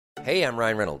Hey, I'm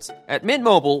Ryan Reynolds. At Mint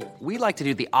Mobile, we like to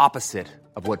do the opposite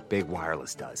of what Big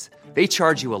Wireless does. They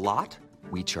charge you a lot,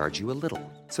 we charge you a little.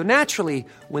 So naturally,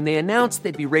 when they announced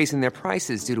they'd be raising their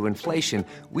prices due to inflation,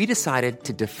 we decided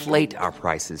to deflate our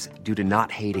prices due to not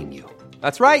hating you.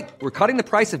 That's right. We're cutting the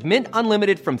price of Mint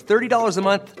Unlimited from $30 a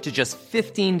month to just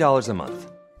 $15 a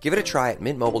month. Give it a try at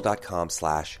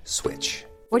mintmobile.com/switch.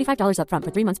 $45 up front for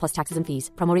 3 months plus taxes and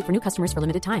fees. Promo rate for new customers for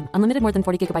limited time. Unlimited more than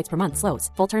 40 gigabytes per month. Slows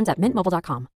full terms at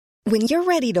mintmobile.com. When you're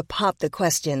ready to pop the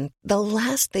question, the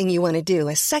last thing you want to do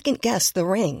is second-guess the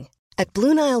ring. At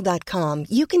BlueNile.com,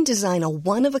 you can design a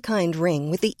one-of-a-kind ring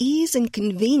with the ease and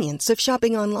convenience of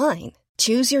shopping online.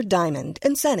 Choose your diamond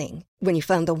and setting. When you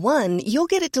find the one, you'll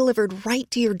get it delivered right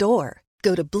to your door.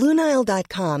 Go to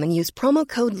BlueNile.com and use promo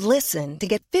code LISTEN to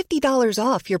get $50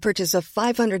 off your purchase of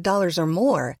 $500 or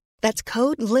more. That's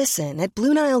code LISTEN at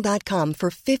BlueNile.com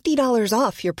for $50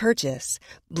 off your purchase.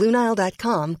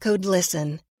 BlueNile.com, code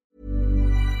LISTEN.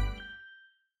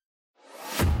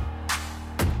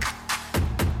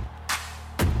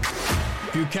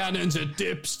 Buchanan's a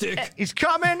dipstick. He's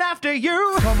coming after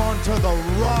you. Come on to the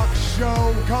rock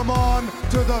show. Come on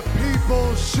to the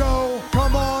people's show.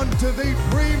 Come on to the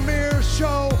premiere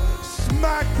show,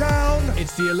 SmackDown.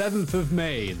 It's the 11th of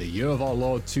May, the year of our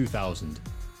Lord 2000.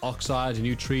 Oxide and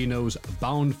Neutrinos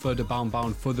bound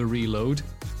for the reload.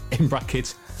 In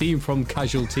brackets, theme from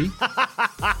Casualty.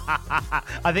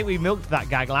 I think we milked that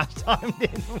gag last time,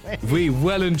 didn't we? We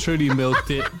well and truly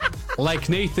milked it. Like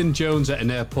Nathan Jones at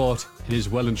an airport, it is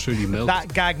well and truly milked.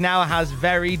 That gag now has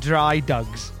very dry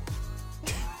dugs.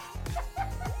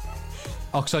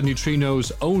 Oxide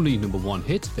Neutrinos' only number one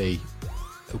hit. They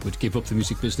would give up the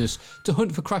music business to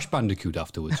hunt for Crash Bandicoot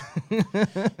afterwards.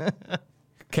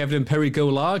 Kevin and Perry Go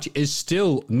Large is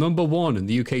still number one in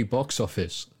the UK box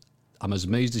office. I'm as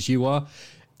amazed as you are.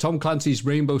 Tom Clancy's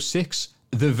Rainbow Six,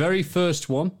 the very first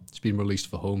one, it's been released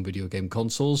for home video game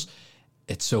consoles.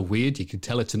 It's so weird, you can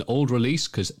tell it's an old release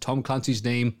because Tom Clancy's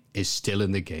name is still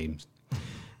in the game.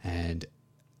 And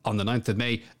on the 9th of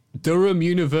May, Durham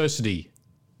University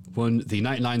won the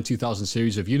 99-2000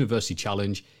 series of University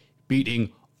Challenge,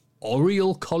 beating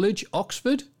Oriel College,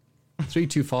 Oxford,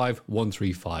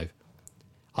 325-135.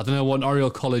 I don't know what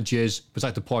Oriel College is, but I'd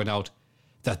like to point out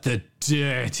that the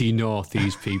dirty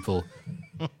Northeast people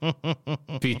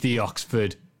beat the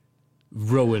Oxford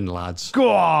Rowan lads. Go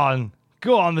on,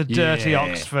 the dirty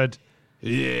Oxford.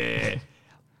 Yeah.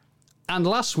 And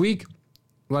last week,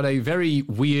 we had a very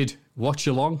weird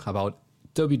watch-along about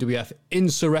WWF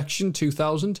Insurrection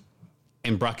 2000.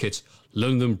 In brackets,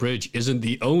 London Bridge isn't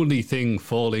the only thing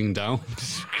falling down.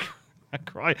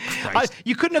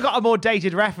 You couldn't have got a more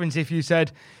dated reference if you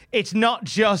said, it's not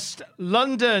just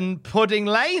London Pudding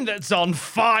Lane that's on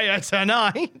fire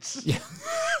tonight. Yeah.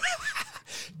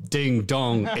 Ding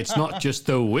dong, it's not just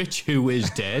the witch who is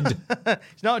dead.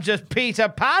 It's not just Peter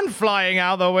Pan flying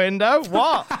out the window.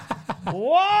 What?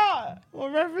 What?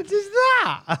 What reference is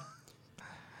that?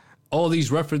 All these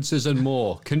references and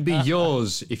more can be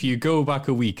yours if you go back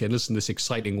a week and listen to this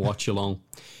exciting watch-along,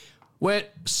 where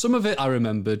some of it I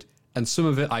remembered and some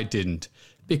of it I didn't,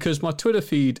 because my Twitter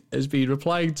feed has been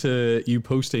replying to you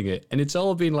posting it, and it's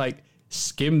all been like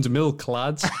skimmed milk,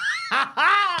 lads.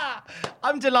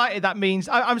 I'm delighted. That means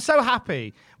I'm so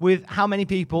happy with how many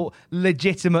people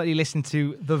legitimately listen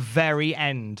to the very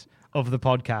end of the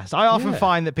podcast. I often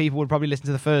find that people would probably listen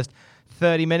to the first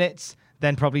 30 minutes,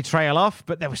 then probably trail off,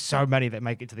 but there were so many that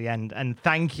make it to the end, and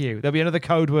thank you. There'll be another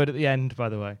code word at the end, by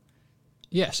the way.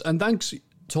 Yes, and thanks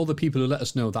to all the people who let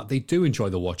us know that they do enjoy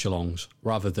the watch-alongs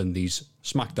rather than these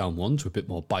SmackDown ones, a bit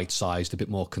more bite-sized, a bit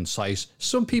more concise.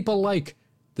 Some people like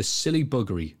the silly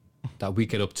buggery that we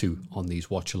get up to on these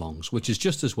watch-alongs, which is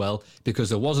just as well, because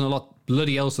there wasn't a lot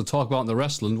bloody else to talk about in the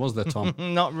wrestling, was there, Tom?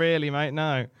 Not really, mate,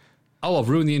 no. Oh, I've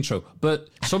ruined the intro. But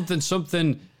something,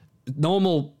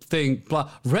 normal thing,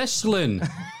 wrestling.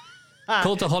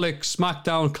 Cultaholic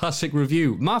SmackDown Classic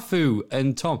Review, Mafu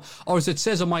and Tom. Or as it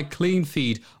says on my clean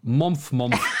feed, Month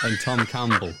and Tom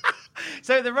Campbell.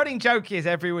 So the running joke is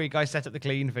every week I set up the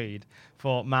clean feed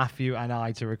for Matthew and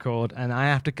I to record, and I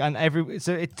have to,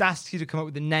 so it asks you to come up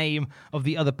with the name of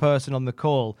the other person on the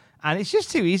call, and it's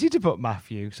just too easy to put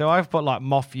Matthew. So I've put like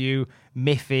Moffew,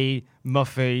 Miffy,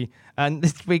 Muffy, and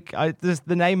this week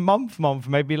the name Month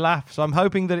made me laugh, so I'm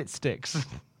hoping that it sticks.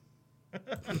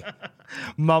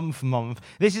 Month.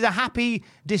 This is a happy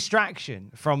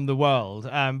distraction from the world,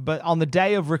 but on the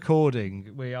day of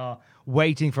recording, we are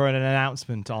waiting for an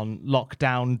announcement on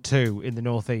Lockdown 2 in the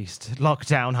Northeast.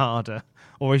 Lockdown harder.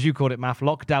 Or as you called it, Math,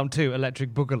 Lockdown 2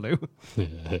 Electric Boogaloo.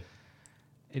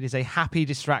 It is a happy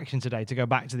distraction today to go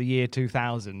back to the year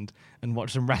 2000 and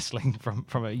watch some wrestling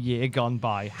from a year gone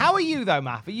by. How are you, though,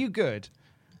 Matt? Are you good?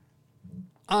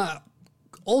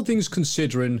 All things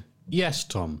considering, yes,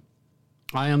 Tom.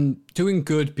 I am doing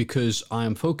good because I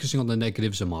am focusing on the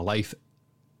negatives in my life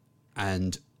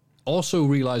and also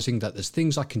realizing that there's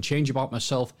things I can change about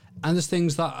myself and there's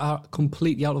things that are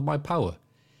completely out of my power.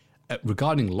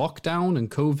 Regarding lockdown and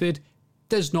COVID,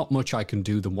 there's not much I can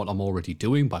do than what I'm already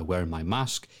doing by wearing my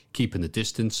mask, keeping the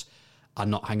distance, and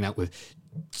not hanging out with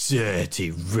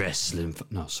dirty wrestling.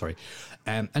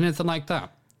 Anything like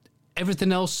that.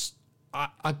 Everything else,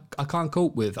 I can't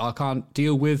cope with. I can't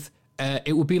deal with.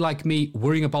 It would be like me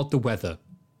worrying about the weather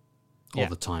all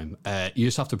the time. You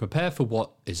just have to prepare for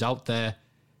what is out there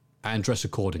and dress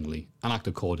accordingly and act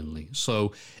accordingly.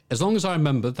 So as long as I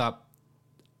remember that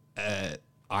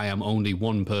I am only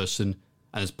one person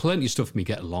and there's plenty of stuff for me to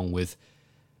get along with,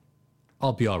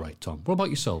 I'll be all right, Tom. What about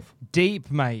yourself? Deep,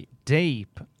 mate.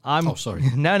 Deep. Oh, sorry.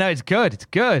 No, it's good. It's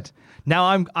good.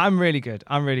 Now I'm really good.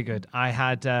 I'm really good. I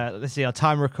had let's see, our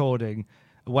time recording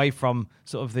away from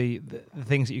sort of the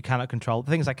things that you cannot control,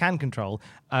 the things I can control.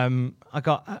 I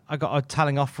got a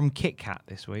telling off from Kit Kat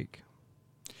this week.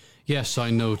 Yes, I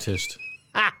noticed.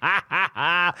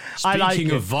 I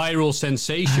Speaking of viral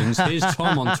sensations, here's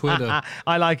Tom on Twitter.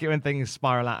 I like it when things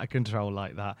spiral out of control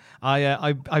like that.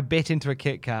 I bit into a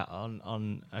Kit Kat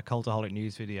on a Cultaholic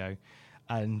news video,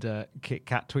 and Kit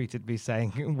Kat tweeted me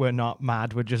saying, "We're not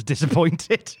mad, we're just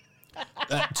disappointed."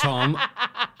 Tom,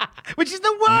 which is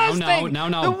the worst thing. Now,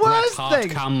 the worst Bret Hart thing.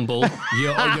 Campbell,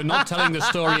 you're not telling the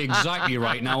story exactly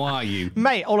right now, are you?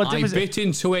 Mate, all I did was bit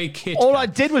into a Kit all Kat. I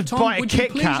did was Tom, bite a Kit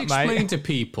Kat, would you please explain mate? to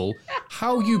people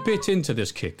how you bit into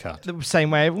this Kit Kat? The same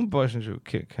way everyone bites into a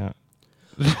Kit Kat.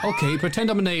 Okay, pretend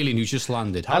I'm an alien who's just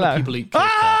landed. How Hello. do people eat Kit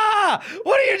Kat? Ah!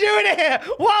 What are you doing here?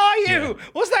 What are you? Yeah.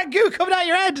 What's that goo coming out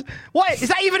your head? What is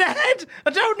that even a head? I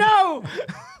don't know.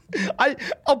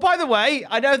 Oh, by the way,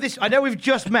 I know we've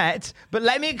just met, but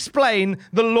let me explain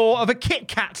the law of a Kit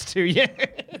Kat to you.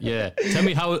 Yeah, tell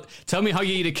me how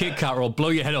you eat a Kit Kat, or I'll blow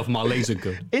your head off with my laser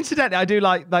gun. Incidentally, I do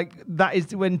like that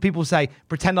is when people say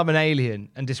pretend I'm an alien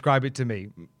and describe it to me.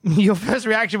 Your first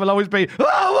reaction will always be,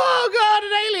 oh God,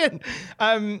 an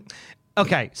alien.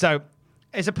 Okay, so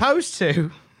as opposed to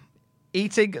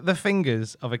eating the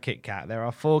fingers of a Kit Kat, there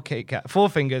are four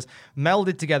fingers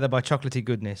melded together by chocolatey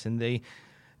goodness, and the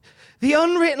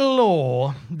unwritten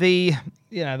law, the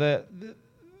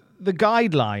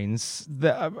guidelines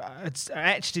that are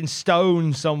etched in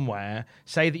stone somewhere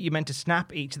say that you're meant to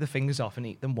snap each of the fingers off and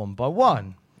eat them one by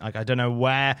one. Like, I don't know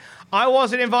where. I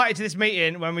wasn't invited to this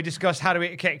meeting when we discussed how to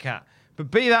eat a Kit Kat,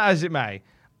 but be that as it may,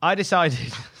 I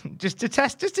decided just to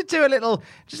do a little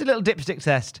dipstick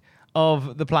test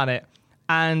of the planet,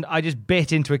 and I just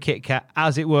bit into a Kit Kat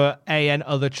as it were an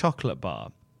other chocolate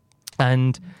bar,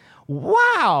 and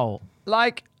wow.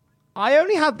 Like, I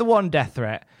only had the one death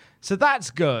threat, so that's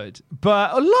good.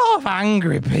 But a lot of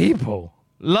angry people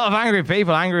angry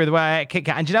with the way I ate Kit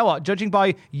Kat. And you know what? Judging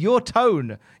by your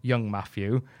tone, young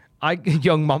Matthew,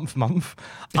 judging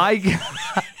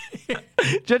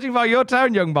by your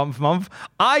tone, young Month,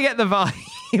 I get the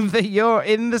vibe that you're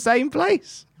in the same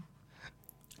place.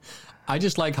 I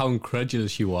just like how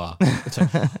incredulous you are. It's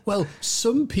like, well,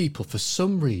 some people, for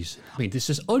some reason, I mean, this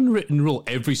is unwritten rule.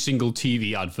 Every single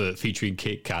TV advert featuring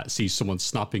Kit Kat sees someone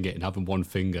snapping it and having one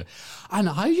finger. And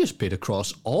I just bit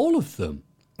across all of them.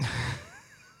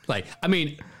 Like, I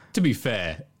mean, to be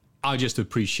fair, I just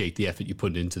appreciate the effort you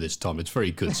put into this, Tom. It's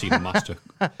very good seeing a master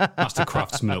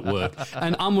craftsman at work.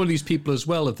 And I'm one of these people as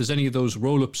well. If there's any of those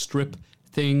roll-up strip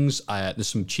things, there's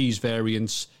some cheese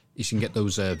variants. You can get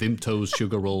those Vimto's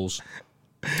sugar rolls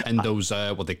and those,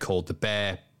 what they call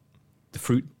the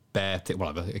fruit bear thing,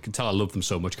 whatever. I can tell I love them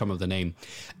so much. Can't remember the name.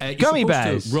 Gummy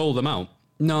bears. To roll them out.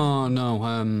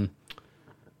 No.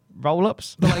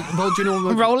 Roll-ups? Well, do you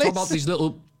know Roll-its? about these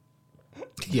little...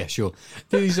 Yeah, sure.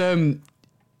 These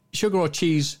sugar or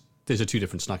cheese... These are two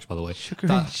different snacks, by the way.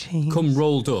 Sugar and cheese. Come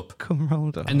rolled up.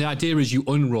 And the idea is you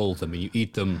unroll them and you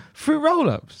eat them. Fruit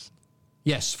roll-ups?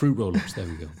 Yes, fruit roll-ups. There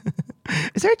we go.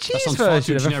 Is there a cheese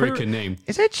version of a generic fruit? Name.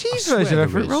 Is there a cheese version of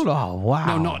a fruit roll-up? Oh,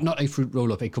 wow. No, not a fruit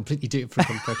roll-up. A completely different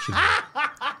confection.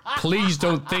 Please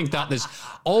don't think that there's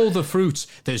all the fruits.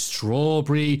 There's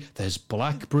strawberry. There's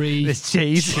blackberry. There's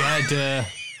cheese. Cheddar.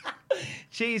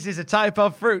 Cheese is a type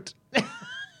of fruit. All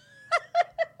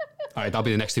right, that'll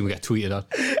be the next thing we get tweeted at.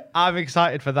 I'm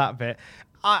excited for that bit.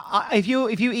 If you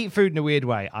eat food in a weird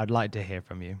way, I'd like to hear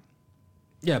from you.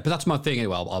 Yeah, but that's my thing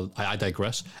anyway. I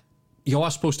digress. You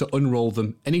are supposed to unroll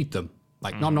them and eat them.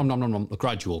 Like, nom,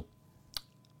 gradual.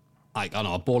 Like, I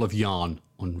don't know, a ball of yarn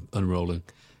unrolling.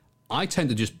 I tend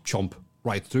to just chomp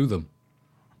right through them.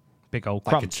 Big old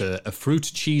Like crunch. it's a fruit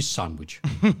cheese sandwich.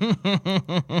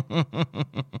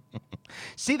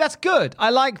 See, that's good. I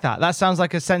like that. That sounds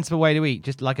like a sensible way to eat.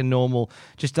 Just like a normal,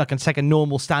 take a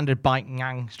normal standard bite,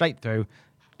 straight through,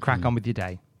 crack on with your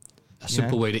day. A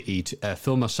simple way to eat.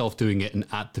 Film myself doing it and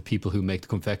at the people who make the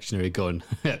confectionery going,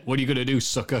 what are you going to do,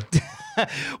 sucker?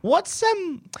 What's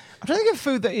I'm trying to think of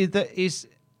food that is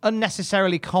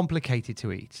unnecessarily complicated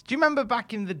to eat. Do you remember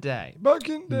back in the day?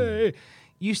 You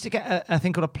used to get a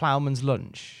thing called a ploughman's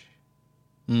lunch,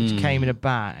 which came in a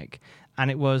bag, and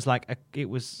it was like a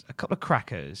couple of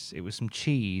crackers, it was some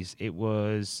cheese, it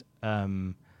was I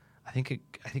think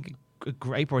a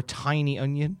grape or a tiny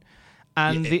onion.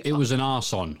 And it was an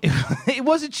arse on. It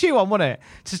was a chew on, wasn't it?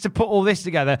 Just to put all this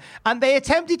together. And they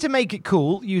attempted to make it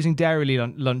cool using Dairy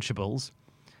Lunchables,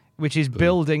 which is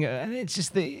building. And it's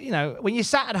just when you're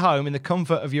sat at home in the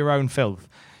comfort of your own filth,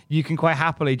 you can quite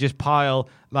happily just pile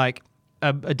like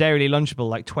a Dairy Lunchable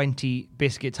like 20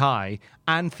 biscuits high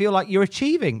and feel like you're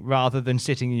achieving rather than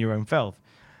sitting in your own filth.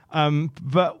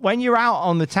 But when you're out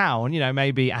on the town,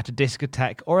 maybe at a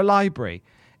discotheque or a library,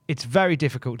 it's very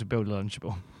difficult to build a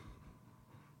Lunchable.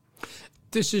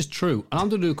 This is true. And I'm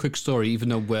going to do a quick story, even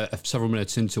though we're several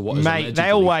minutes into what is Mate,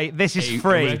 they'll wait. This is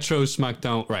free. Retro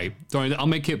SmackDown. Right. I'll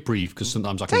make it brief because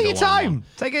sometimes I can Take go your time.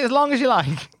 Take it as long as you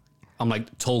like. I'm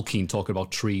like Tolkien talking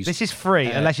about trees. This is free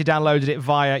unless you downloaded it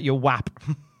via your WAP.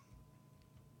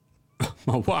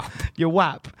 My WAP. Your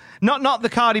WAP. Not the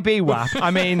Cardi B WAP.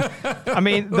 I mean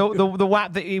the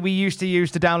WAP that we used to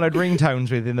use to download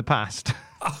ringtones with in the past.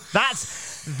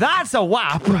 That's a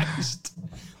WAP. Christ.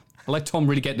 I let Tom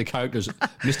really get the characters.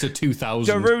 Mr.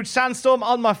 2000. Darude Sandstorm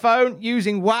on my phone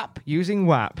using WAP.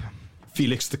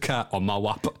 Felix the cat on my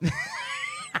WAP.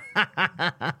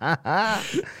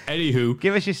 Anywho.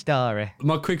 Give us your story.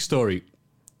 My quick story.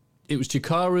 It was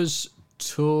Chikara's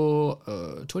tour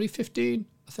 2015,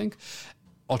 I think,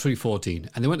 or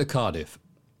 2014. And they went to Cardiff.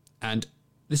 And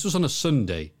this was on a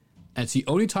Sunday. And it's the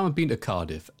only time I've been to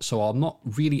Cardiff. So I'm not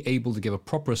really able to give a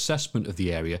proper assessment of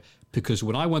the area. Because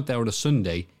when I went there on a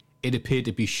Sunday, it appeared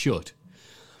to be shut.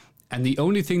 And the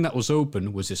only thing that was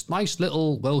open was this nice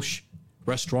little Welsh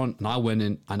restaurant, and I went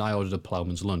in and I ordered a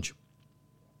ploughman's lunch.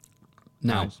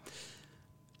 Now,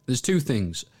 There's two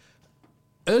things.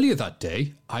 Earlier that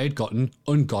day, I had gotten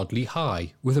ungodly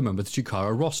high with a member of the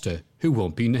Chikara roster, who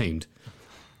won't be named.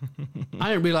 I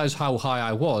didn't realise how high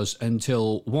I was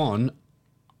until, 1,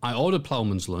 I ordered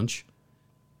ploughman's lunch.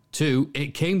 2,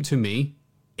 it came to me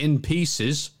in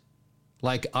pieces,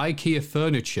 like IKEA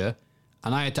furniture,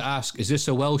 and I had to ask, is this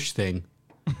a Welsh thing?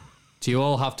 Do you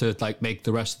all have to make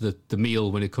the rest of the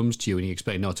meal when it comes to you? And he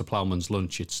explained, no, it's a ploughman's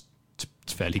lunch. It's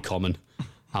fairly common.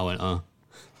 I went, I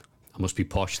must be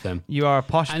posh then. You are a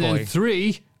posh boy. And then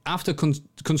 3, after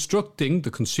constructing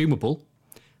the consumable,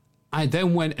 I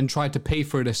then went and tried to pay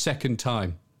for it a second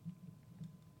time.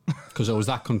 Because I was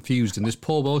that confused. And this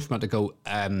poor Welshman had to go,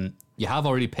 you have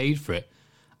already paid for it.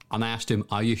 And I asked him,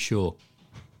 are you sure?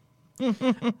 And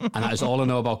that is all I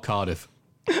know about Cardiff.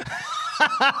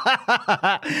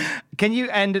 Can you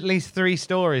end at least 3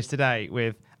 stories today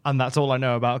with, and that's all I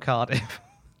know about Cardiff?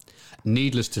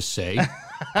 Needless to say,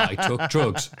 I took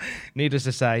drugs. Needless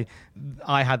to say,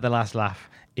 I had the last laugh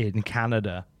in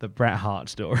Canada, the Bret Hart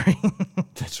story.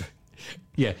 That's right.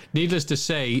 Yeah, needless to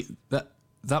say,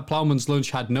 that ploughman's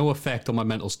lunch had no effect on my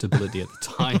mental stability at the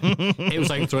time. It was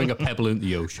like throwing a pebble into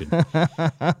the ocean.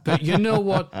 But you know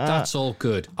what? That's all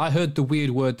good. I heard the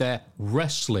weird word there,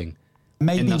 wrestling,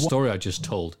 in that story I just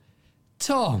told.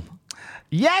 Tom.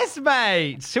 Yes,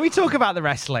 mate. Shall we talk about the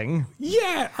wrestling?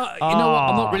 Yeah. You know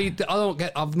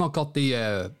what? I've not got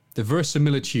the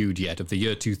verisimilitude yet of the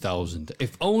year 2000.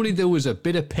 If only there was a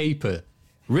bit of paper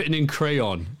written in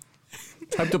crayon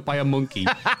typed up by a monkey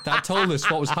that told us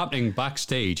what was happening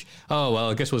backstage. Oh, well,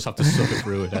 I guess we'll just have to suffer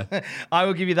through it. Huh? I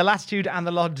will give you the latitude and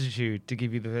the longitude to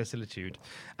give you the verisimilitude.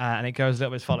 And it goes a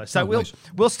little bit as follows. So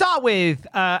we'll start with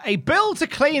a bill to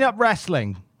clean up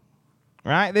wrestling.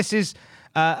 Right? This is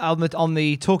on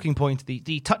the talking point,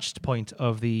 the touched point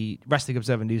of the Wrestling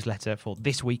Observer newsletter for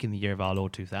this week in the year of our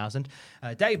Lord 2000.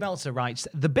 Dave Meltzer writes,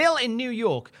 the bill in New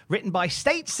York, written by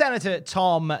State Senator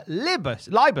Tom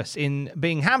Libus in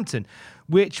Binghamton,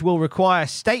 which will require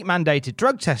state-mandated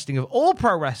drug testing of all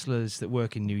pro wrestlers that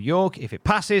work in New York, if it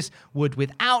passes, would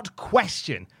without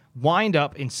question wind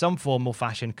up in some form or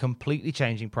fashion completely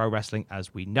changing pro wrestling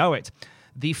as we know it.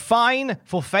 The fine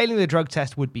for failing the drug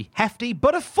test would be hefty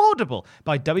but affordable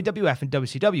by WWF and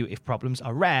WCW if problems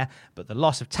are rare, but the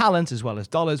loss of talent as well as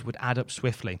dollars would add up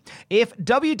swiftly. If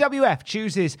WWF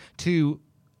chooses to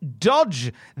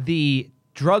dodge the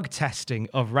drug testing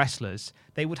of wrestlers,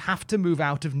 they would have to move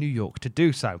out of New York to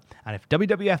do so. And if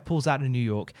WWF pulls out of New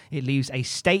York, it leaves a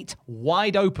state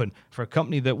wide open for a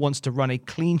company that wants to run a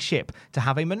clean ship to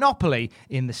have a monopoly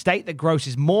in the state that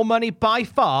grosses more money by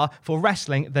far for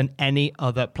wrestling than any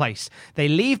other place. They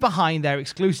leave behind their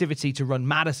exclusivity to run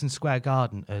Madison Square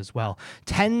Garden as well.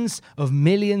 Tens of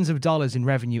millions of dollars in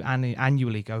revenue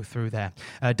annually go through there.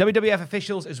 WWF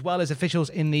officials, as well as officials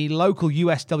in the local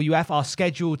USWF, are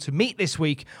scheduled to meet this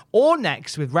week or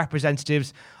next with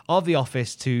representatives of the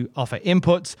office to offer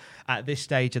input at this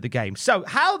stage of the game. So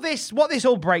what this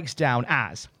all breaks down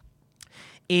as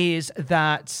is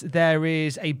that there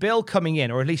is a bill coming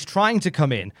in, or at least trying to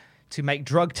come in, to make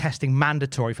drug testing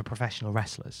mandatory for professional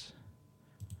wrestlers.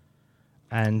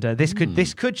 And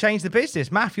this could change the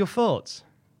business. Matt, your thoughts?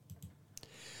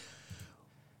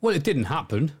 Well, it didn't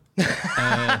happen.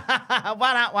 Yeah,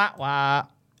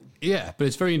 but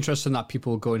it's very interesting that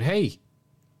people are going, hey,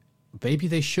 maybe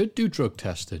they should do drug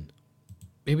testing.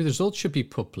 Maybe the results should be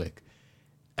public.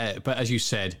 But as you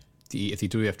said, if the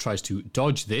WWF tries to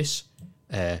dodge this,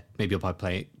 maybe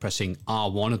by pressing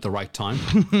R1 at the right time,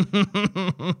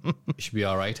 it should be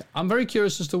all right. I'm very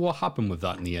curious as to what happened with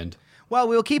that in the end. Well,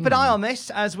 we'll keep an eye on this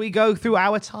as we go through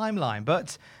our timeline.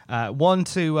 But one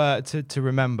to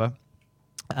remember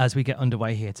as we get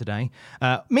underway here today.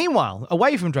 Meanwhile,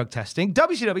 away from drug testing,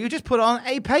 WCW just put on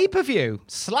a pay-per-view.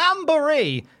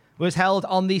 Slamboree was held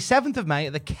on the 7th of May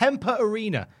at the Kemper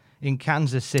Arena in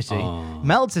Kansas City.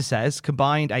 Meltzer says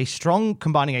combining a strong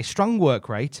work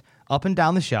rate up and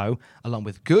down the show, along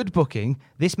with good booking,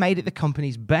 this made it the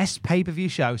company's best pay-per-view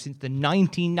show since the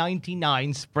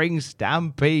 1999 Spring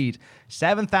Stampede.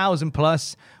 7,000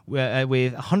 plus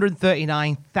with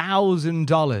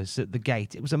 $139,000 at the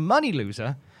gate. It was a money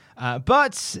loser,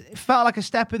 but it felt like a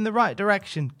step in the right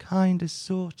direction, kind of,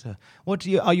 sort of. What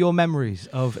are your memories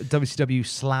of WCW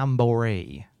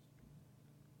Slamboree?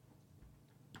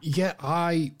 Yeah,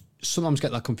 I sometimes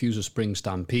get that confused with Spring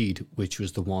Stampede, which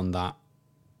was the one that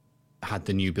had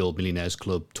the New Build Millionaires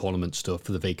Club tournament stuff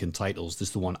for the vacant titles. This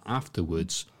is the one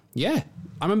afterwards. Yeah,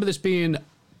 I remember this being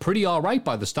pretty all right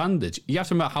by the standards. You have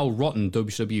to remember how rotten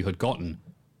WCW had gotten.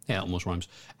 Yeah, it almost rhymes.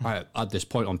 At this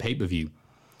point on pay-per-view.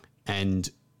 And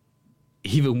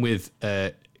even with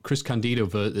Chris Candido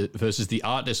versus the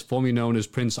artist formerly known as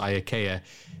Prince Iakea,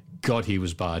 God, he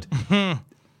was bad.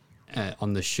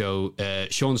 On the show,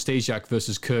 Sean Stasiak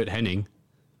versus Kurt Hennig,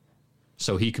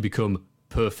 so he could become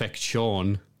Perfect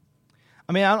Sean.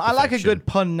 I mean, I like a good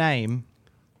pun name.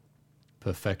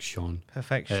 Perfect Sean.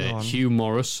 Perfect Sean. Hugh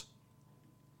Morris.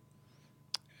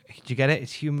 Did you get it?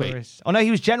 It's Hugh Morris. Oh, no, he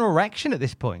was General Reaction at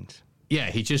this point. Yeah,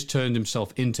 he just turned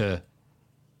himself into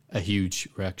a huge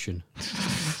reaction.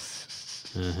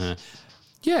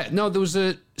 Yeah, no, there was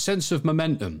a sense of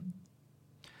momentum.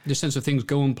 The sense of things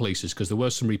going places, because there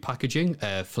was some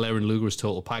repackaging. Flair and Luger was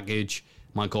total package.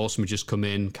 Mike Awesome had just come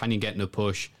in. Canyon getting a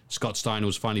push. Scott Steiner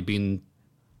was finally getting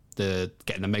the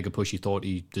mega push he thought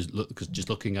just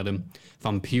looking at him.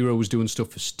 Vampiro was doing stuff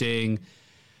for Sting.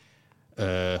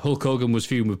 Hulk Hogan was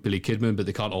feuding with Billy Kidman, but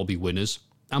they can't all be winners.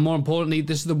 And more importantly,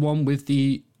 this is the one with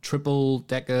the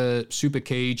triple-decker super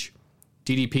cage,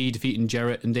 DDP defeating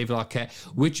Jarrett and David Arquette,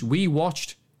 which we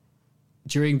watched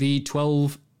during the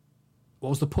 12... What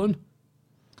was the pun?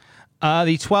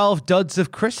 The 12 Duds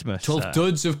of Christmas. 12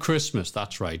 Duds of Christmas,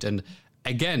 that's right. And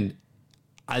again,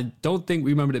 I don't think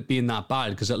we remembered it being that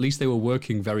bad, because at least they were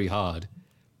working very hard.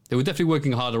 They were definitely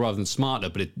working harder rather than smarter,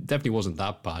 but it definitely wasn't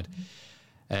that bad.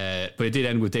 But it did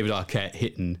end with David Arquette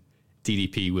hitting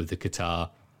DDP with the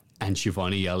guitar and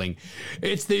Schiavone yelling,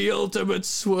 "It's the ultimate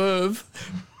swerve."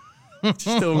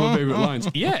 Still one of my favorite lines.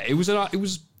 Yeah, it was.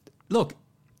 Look,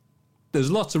 there's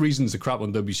lots of reasons to crap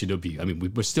on WCW. I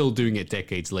mean, we're still doing it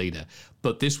decades later,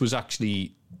 but this was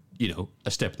actually,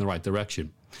 a step in the right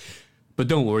direction. But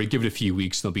don't worry, give it a few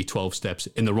weeks, there'll be 12 steps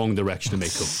in the wrong direction to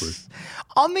make up for it.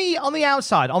 On the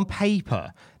outside, on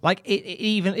paper, like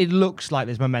it looks like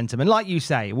there's momentum. And like you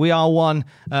say, we are one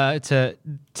to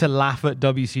laugh at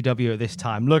WCW at this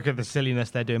time. Look at the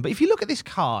silliness they're doing. But if you look at this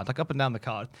card, like up and down the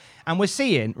card, and we're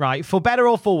seeing, right, for better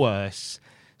or for worse,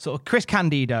 sort of Chris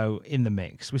Candido in the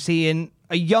mix. We're seeing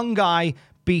a young guy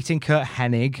beating Kurt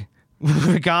Hennig,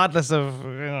 regardless of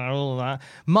all that.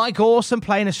 Mike Awesome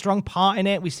playing a strong part in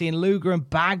it. We're seeing Luger and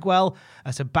Bagwell.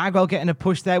 So Bagwell getting a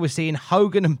push there. We're seeing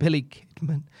Hogan and Billy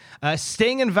Kidman.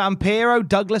 Sting and Vampiro,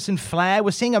 Douglas and Flair.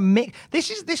 We're seeing a mix.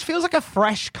 This feels like a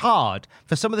fresh card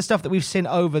for some of the stuff that we've seen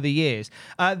over the years.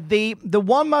 The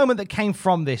one moment that came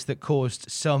from this that caused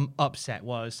some upset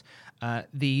was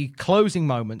the closing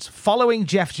moments following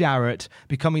Jeff Jarrett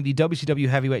becoming the WCW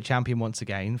Heavyweight Champion once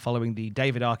again, following the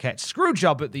David Arquette screw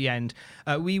job at the end.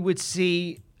 We would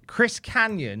see Chris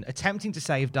Kanyon attempting to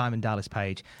save Diamond Dallas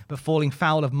Page, but falling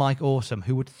foul of Mike Awesome,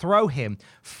 who would throw him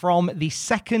from the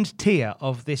second tier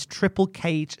of this triple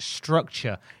cage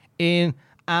structure in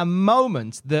a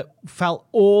moment that felt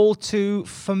all too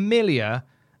familiar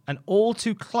and all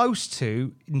too close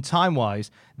to, in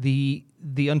time-wise, the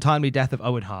untimely death of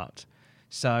Owen Hart.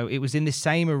 So it was in the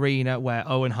same arena where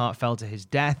Owen Hart fell to his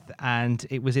death, and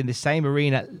it was in the same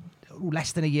arena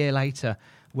less than a year later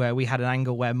where we had an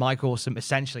angle where Mike Awesome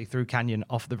essentially threw Kanyon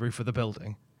off the roof of the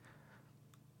building.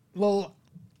 Well,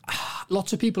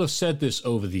 lots of people have said this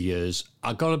over the years.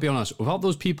 I've got to be honest, without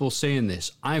those people saying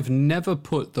this, I've never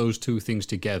put those two things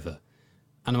together.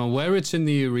 And I'm aware it's in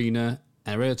the arena,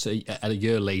 and I'm aware it's a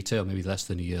year later, or maybe less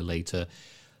than a year later.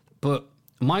 But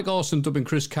Mike Awesome dubbing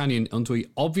Chris Kanyon onto a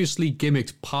obviously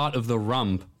gimmicked part of the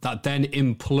ramp that then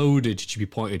imploded, it should be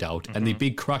pointed out, and the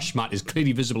big crash mat is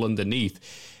clearly visible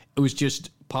underneath. It was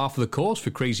just par for the course for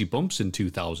Crazy Bumps in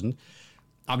 2000.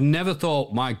 I've never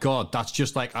thought, my God, that's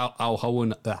just like how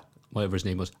Owen, whatever his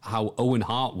name was, how Owen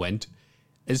Hart went.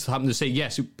 It's happened to say,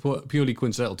 yes, purely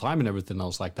coincidental time and everything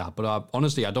else like that. But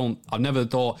honestly, I've never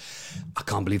thought, I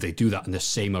can't believe they do that in the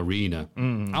same arena.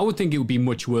 I would think it would be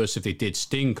much worse if they did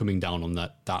Sting coming down on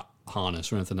that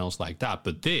harness or anything else like that.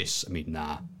 But this, I mean,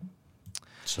 nah.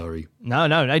 Sorry. No,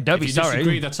 don't be sorry. If you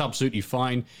disagree, that's absolutely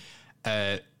fine.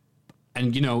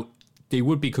 And, you know, they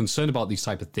would be concerned about these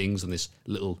type of things and this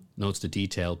little notes to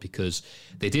detail because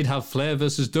they did have Flair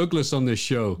versus Douglas on this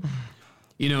show.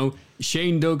 You know,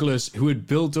 Shane Douglas, who had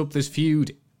built up this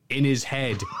feud in his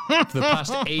head for the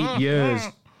past 8 years.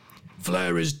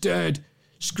 Flair is dead.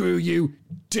 Screw you,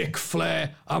 Dick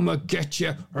Flair. I'ma get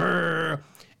you.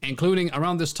 Including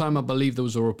around this time, I believe there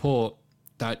was a report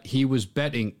that he was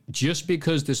betting just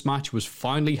because this match was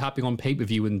finally happening on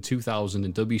pay-per-view in 2000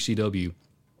 in WCW,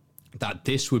 that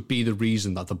this would be the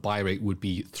reason that the buy rate would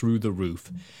be through the roof.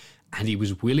 And he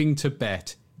was willing to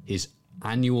bet his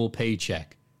annual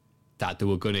paycheck that they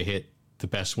were going to hit the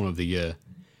best one of the year.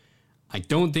 I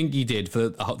don't think he did. For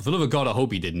the love of God, I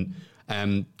hope he didn't,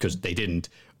 because they didn't.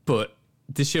 But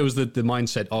this shows the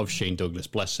mindset of Shane Douglas,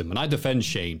 bless him. And I defend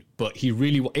Shane, but he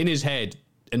really, in his head,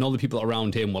 and all the people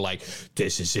around him were like,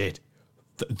 this is it.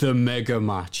 The mega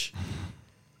match.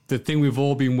 The thing we've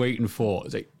all been waiting for.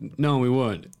 It's like, no, we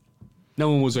weren't. No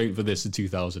one was waiting for this in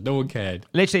 2000. No one cared.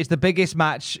 Literally, it's the biggest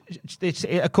match.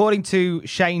 According to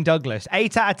Shane Douglas,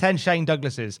 8 out of 10 Shane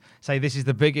Douglases say this is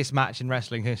the biggest match in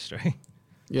wrestling history.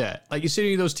 Yeah, like you see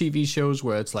any of those TV shows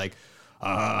where it's like,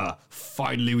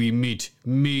 finally we meet,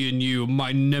 me and you,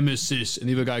 my nemesis. And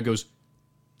the other guy goes,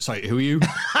 sorry, who are you?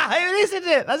 Isn't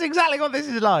it? That's exactly what this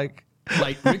is like.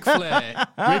 Like Ric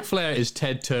Flair is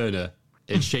Ted Turner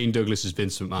and Shane Douglas is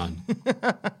Vince McMahon.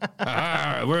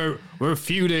 We're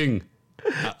feuding.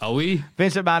 Are we?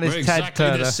 Vince McMahon is We're Ted exactly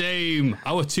Turner. the same.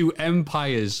 Our two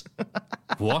empires.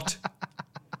 What?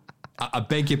 I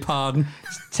beg your pardon?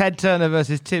 Ted Turner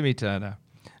versus Timmy Turner,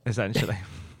 essentially.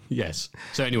 Yes.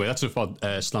 So anyway, that's a fun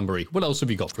slumbery. What else have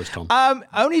you got for us, Tom?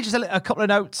 Only just a couple of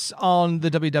notes on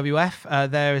the WWF.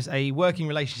 There is a working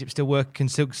relationship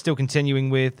still continuing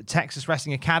with Texas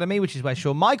Wrestling Academy, which is where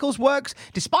Shawn Michaels works.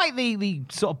 Despite the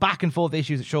sort of back and forth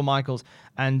issues that Shawn Michaels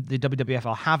and the WWF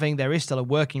are having, there is still a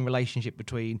working relationship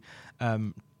between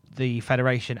the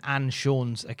Federation and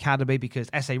Shawn's Academy, because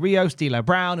S.A. Rios, D'Lo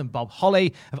Brown, and Bob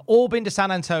Holly have all been to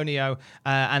San Antonio,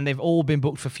 and they've all been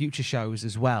booked for future shows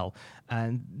as well.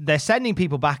 And they're sending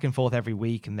people back and forth every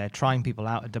week, and they're trying people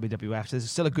out at WWF. So there's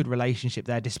still a good relationship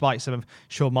there, despite some of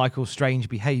Shawn Michaels' strange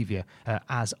behavior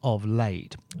as of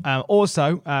late.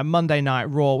 Also, Monday Night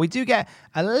Raw, we do get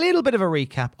a little bit of a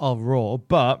recap of Raw,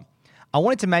 but I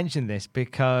wanted to mention this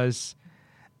because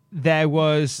there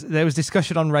was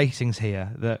discussion on ratings here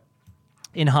that,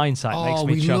 in hindsight, makes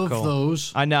me chuckle. Love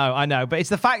those. I know. But it's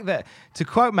the fact that, to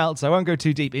quote Meltzer, I won't go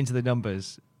too deep into the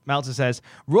numbers. Meltzer says,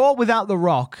 Raw without The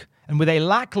Rock and with a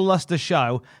lackluster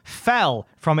show fell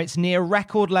from its near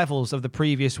record levels of the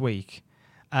previous week.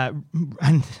 And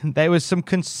there was some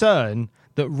concern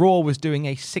that Raw was doing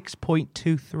a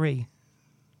 6.23.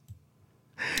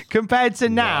 Compared to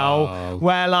now,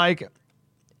 where like,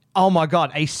 oh my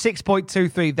God, a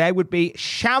 6.23, there would be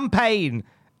champagne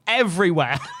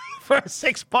everywhere for a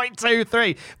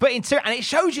 6.23. But and it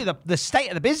shows you the state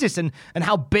of the business and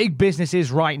how big business is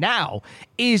right now,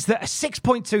 is that a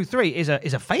 6.23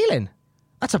 is a failing.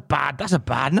 That's a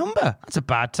bad number. That's a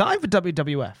bad time for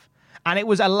WWF. And it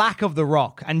was a lack of The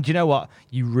Rock. And do you know what?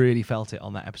 You really felt it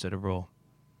on that episode of Raw.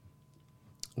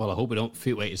 Well, I hope we don't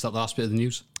feel... Wait, is that the last bit of the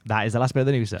news? That is the last bit of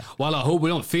the news, sir. Well, I hope we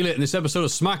don't feel it in this episode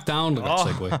of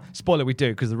SmackDown. Spoiler, we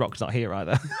do, because The Rock's not here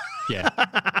either. Yeah.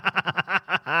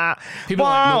 People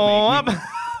are like,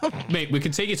 Mate, we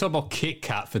can take you talk about Kit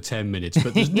Kat for 10 minutes,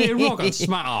 but there's no rock on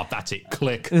Smack. Oh, that's it.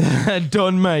 Click.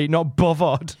 Done, mate. Not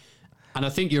bothered. And I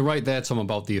think you're right there, Tom,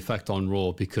 about the effect on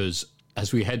Raw, because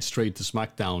as we head straight to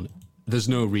SmackDown, there's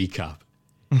no recap.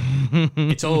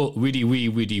 It's all widdy wee,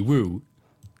 widdy woo.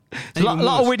 A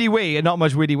lot of widdy wee and not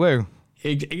much widdy woo.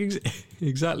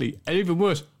 Exactly. And even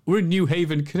worse, we're in New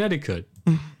Haven, Connecticut.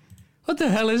 What the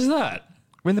hell is that?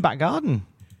 We're in the back garden.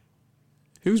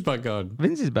 Whose back garden?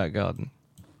 Vince's back garden.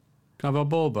 Can I have our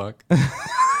ball back?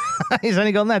 He's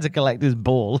only gone there to collect his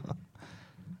ball.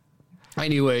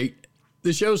 Anyway,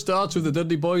 the show starts with the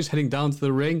Dudley Boys heading down to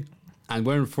the ring, and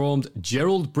we're informed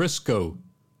Gerald Briscoe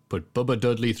put Bubba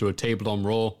Dudley through a table on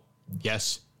Raw.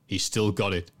 Yes, he's still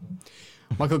got it.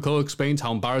 Michael Cole explains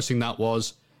how embarrassing that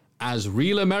was as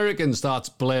Real American starts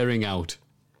blaring out.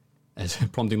 As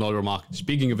prompting Laura to remark,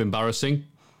 speaking of embarrassing,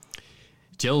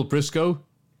 Gerald Briscoe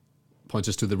points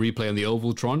us to the replay on the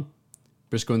Ovaltron.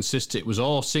 Briscoe insists it was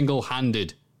all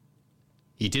single-handed.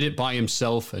 He did it by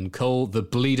himself, and Cole, the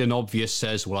bleeding obvious,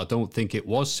 says, well, I don't think it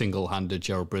was single-handed,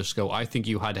 Gerald Briscoe. I think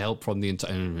you had help from the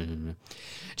entire...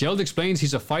 Gerald explains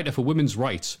he's a fighter for women's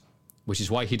rights, which is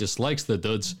why he dislikes the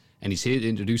Duds, and he's here to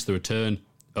introduce the return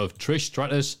of Trish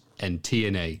Stratus and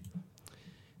TNA.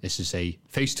 This is a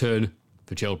face turn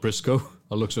for Gerald Briscoe,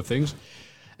 by looks of things.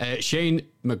 Shane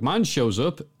McMahon shows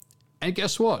up, and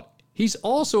guess what? He's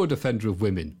also a defender of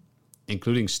women,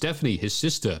 including Stephanie, his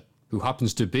sister, who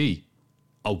happens to be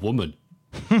a woman.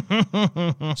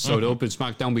 So to open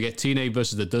SmackDown, we get TNA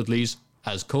versus the Dudleys.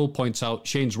 As Cole points out,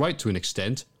 Shane's right to an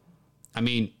extent. I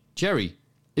mean, Jerry,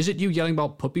 is it you yelling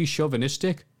about puppies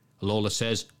chauvinistic? Lawler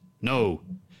says, no.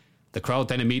 The crowd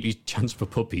then immediately chants for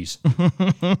puppies.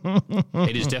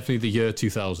 It is definitely the year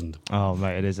 2000. Oh,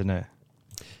 mate, it is, isn't it?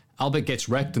 Albert gets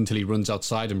wrecked until he runs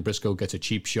outside and Briscoe gets a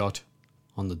cheap shot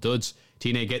on the Duds.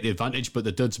 TNA get the advantage, but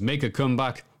the Duds make a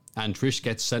comeback and Trish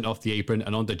gets sent off the apron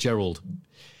and onto Gerald.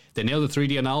 They nail the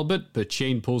 3D on Albert, but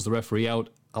Shane pulls the referee out,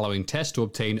 allowing Test to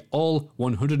obtain all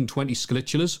 120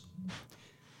 scalitulas.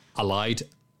 I lied.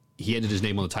 He entered his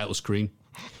name on the title screen.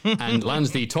 And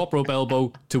lands the top rope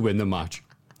elbow to win the match.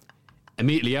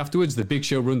 Immediately afterwards, the Big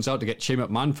Show runs out to get Shane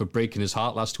McMahon for breaking his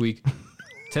heart last week.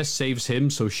 Test saves him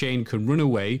so Shane can run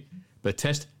away, but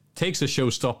Test takes a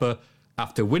showstopper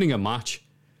after winning a match.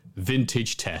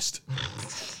 Vintage Test.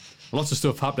 Lots of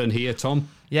stuff happening here, Tom.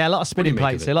 Yeah, a lot of spinning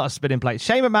plates. A lot of spinning plates.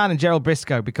 Shane McMahon and Gerald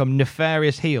Briscoe become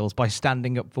nefarious heels by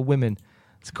standing up for women.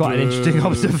 It's quite an interesting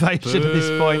observation at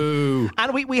this point.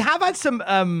 And we have had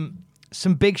some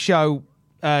Big Show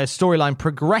storyline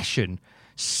progression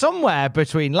somewhere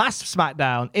between last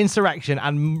SmackDown, Insurrection,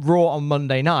 and Raw on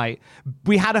Monday night.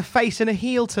 We had a face and a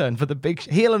heel turn for the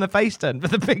heel and a face turn for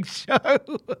the Big Show.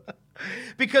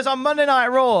 Because on Monday Night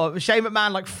Raw, Shane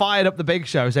McMahon fired up the Big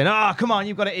Show, saying, "Oh, come on,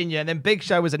 you've got it in you." And then Big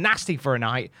Show was a nasty for a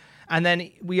night. And then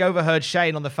we overheard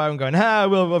Shane on the phone going,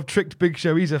 well, I've tricked Big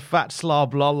Show. He's a fat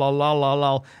slob, lol, lol, lol, lol,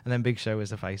 lol. And then Big Show was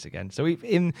the face again. So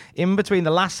in between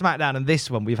the last SmackDown and this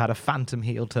one, we've had a phantom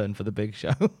heel turn for the Big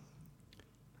Show.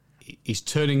 He's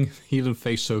turning heel and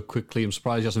face so quickly, I'm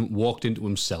surprised he hasn't walked into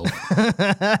himself.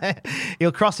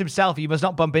 He'll cross himself. You must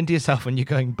not bump into yourself when you're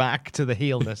going back to the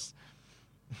heelness.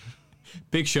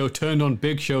 Big Show turned on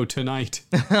Big Show tonight.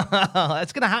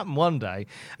 It's going to happen one day.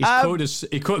 He got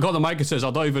the mic and says,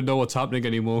 I don't even know what's happening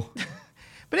anymore.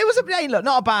 But it was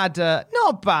not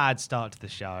a bad start to the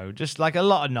show. Just a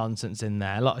lot of nonsense in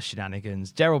there, a lot of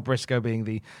shenanigans. Gerald Briscoe being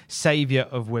the saviour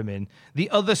of women. The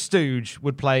other stooge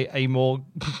would play a more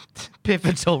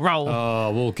pivotal role.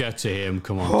 Oh, we'll get to him.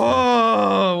 Come on.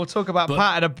 Oh, we'll talk about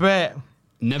Pat in a bit.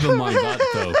 Never mind that,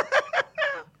 though.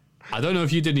 I don't know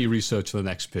if you did any research for the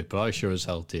next bit, but I sure as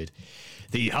hell did.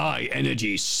 The high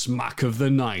energy smack of the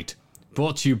night,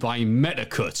 brought to you by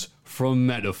Metacut from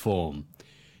Metaform,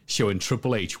 showing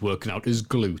Triple H working out his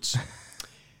glutes.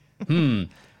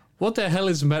 What the hell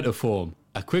is Metaform?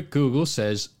 A quick Google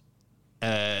says,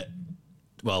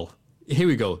 well, here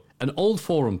we go. An old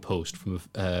forum post from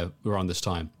around this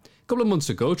time. A couple of months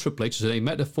ago, Triple H was in a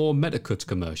Metaform Metacut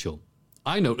commercial.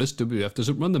 I noticed WWF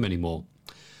doesn't run them anymore.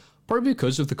 Probably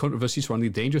because of the controversy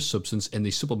surrounding the dangerous substance in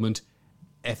the supplement,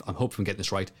 I'm hoping I'm getting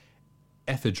this right,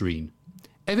 ephedrine.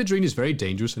 Ephedrine is very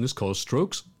dangerous and has caused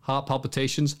strokes, heart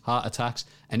palpitations, heart attacks,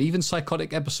 and even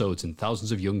psychotic episodes in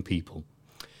thousands of young people.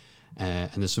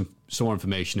 And there's some more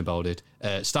information about it.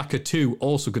 Stacker 2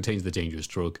 also contains the dangerous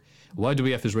drug. Why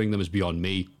WWF is ringing them is beyond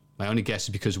me. My only guess is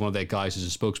because one of their guys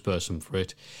is a spokesperson for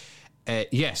it.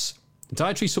 Yes,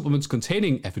 dietary supplements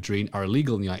containing ephedrine are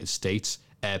illegal in the United States,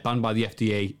 banned by the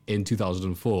FDA in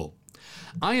 2004.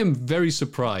 I am very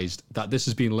surprised that this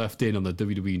has been left in on the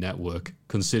WWE Network,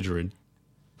 considering.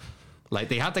 Like,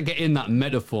 they had to get in that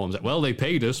metaphor. Like, well, they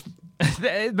paid us.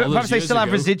 But perhaps they still have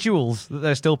residuals that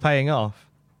they're still paying off.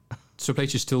 Triple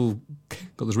H has still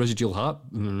got this residual heart.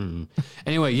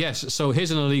 Anyway, yes. So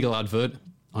here's an illegal advert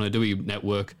on a WWE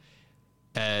network.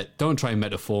 Don't try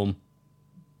metaform.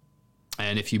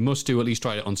 And if you must do, at least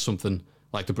try it on something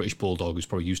like the British Bulldog, who's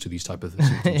probably used to these type of things.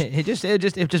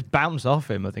 it just bounced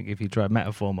off him, I think, if you try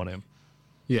metaform on him.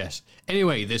 Yes.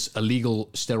 Anyway, this illegal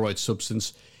steroid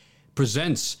substance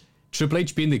presents Triple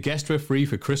H being the guest referee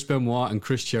for Chris Benoit and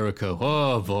Chris Jericho.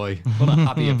 Oh, boy. What a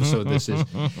happy episode this is.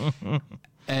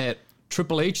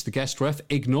 Triple H, the guest ref,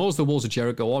 ignores the walls of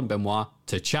Jericho on Benoit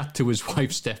to chat to his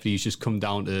wife, Stephanie. He's just come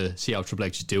down to see how Triple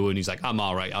H is doing. He's like, I'm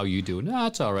all right. How you doing?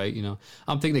 It's all right, you know.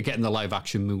 I'm thinking of getting the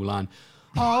live-action Mulan.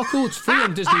 Oh, cool. It's free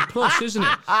on Disney Plus, isn't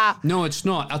it? No, it's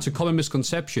not. That's a common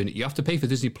misconception. You have to pay for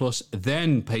Disney Plus,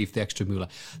 then pay for the extra Mulan.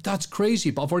 That's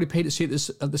crazy, but I've already paid to see it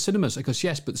at the cinemas. I goes,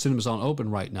 yes, but the cinemas aren't open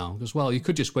right now. He goes, well, you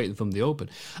could just wait for them to open.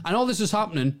 And all this is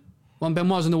happening when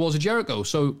Benoit's in the walls of Jericho.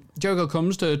 So Jericho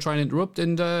comes to try and interrupt,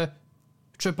 and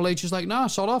Triple H is like, nah,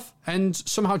 sod off. And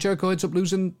somehow Jericho ends up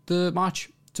losing the match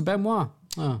to Benoit.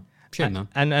 Oh, shame, man.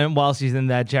 And whilst he's in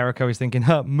there, Jericho is thinking,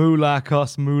 moolah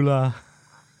costs moolah.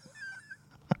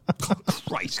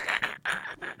 Christ.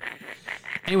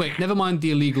 Anyway, never mind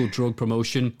the illegal drug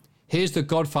promotion. Here's the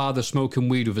Godfather smoking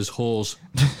weed with his whores.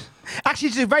 Actually,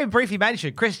 just very briefly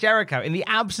mention, Chris Jericho, in the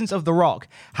absence of The Rock,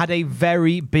 had a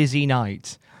very busy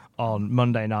night on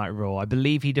Monday Night Raw. I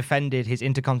believe he defended his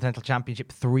Intercontinental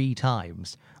Championship 3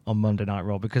 times on Monday Night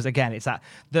Raw, because again, it's that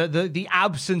the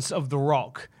absence of The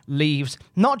Rock leaves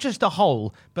not just a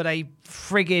hole, but a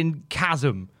friggin'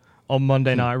 chasm on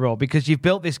Monday Night Raw, because you've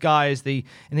built this guy as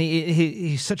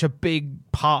he's such a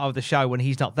big part of the show. When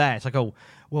he's not there, it's like, oh,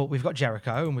 well, we've got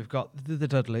Jericho and we've got the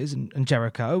Dudleys and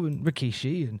Jericho and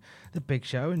Rikishi and the Big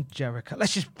Show and Jericho.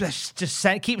 Let's just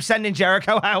keep sending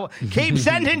Jericho out. Keep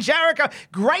sending Jericho.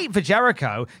 Great for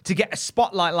Jericho to get a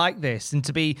spotlight like this and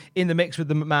to be in the mix with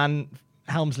the McMahon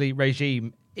Helmsley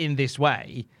regime in this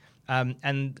way.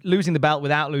 And losing the belt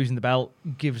without losing the belt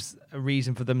gives a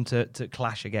reason for them to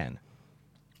clash again.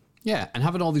 Yeah, and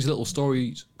having all these little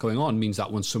stories going on means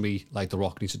that when somebody like The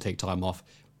Rock needs to take time off,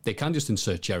 they can just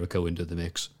insert Jericho into the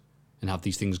mix and have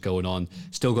these things going on.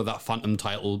 Still got that Phantom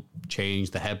title change,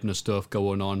 the Hebner stuff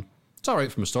going on. It's all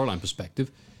right from a storyline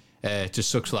perspective. It just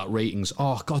sucks for that ratings.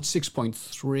 Oh, God,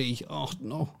 6.3. Oh,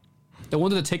 no. No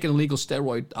wonder they're taking illegal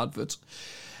steroid adverts.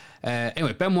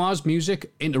 Anyway, Benoit's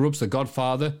music interrupts the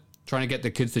Godfather, trying to get the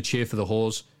kids to cheer for the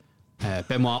whores.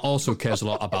 Benoit also cares a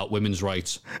lot about women's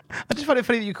rights. I just find it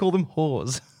funny that you call them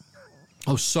whores.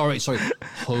 Oh, sorry.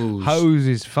 Hose. Hose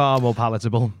is far more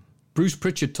palatable. Bruce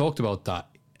Pritchard talked about that.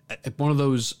 One of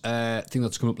those things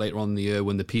that's come up later on in the year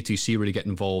when the PTC really get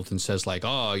involved and says like,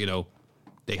 oh, you know,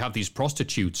 they have these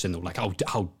prostitutes and they're like,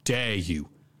 how dare you?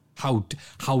 How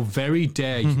very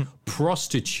dare you?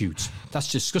 Prostitutes.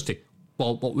 That's disgusting.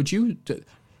 Well, what would you do?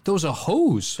 Those are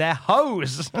hoes. They're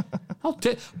hoes.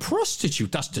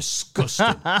 Prostitute, that's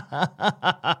disgusting.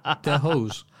 They're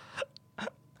hoes.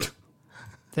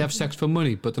 They have sex for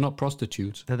money, but they're not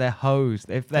prostitutes. They're hoes.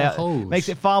 They're hoes. Makes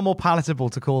it far more palatable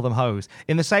to call them hoes.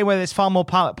 In the same way that it's far more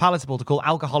palatable to call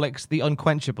alcoholics the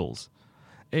unquenchables.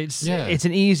 It's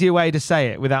an easier way to say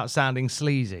it without sounding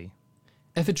sleazy.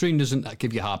 Ephedrine doesn't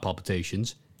give you heart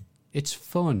palpitations. It's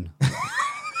fun.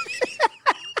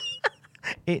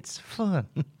 It's fun.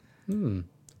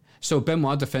 So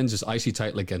Benoit defends his IC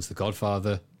title against the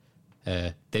Godfather.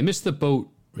 They missed the boat,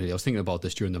 really. I was thinking about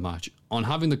this during the match, on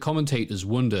having the commentators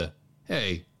wonder,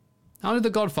 hey, how did the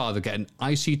Godfather get an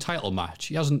IC title match?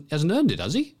 He hasn't earned it,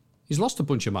 has he? He's lost a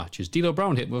bunch of matches. D'Lo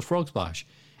Brown hit him with Frog Splash.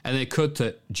 And they cut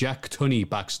to Jack Tunney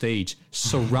backstage,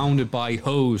 surrounded by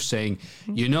hoes, saying,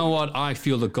 you know what? I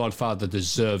feel the Godfather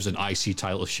deserves an IC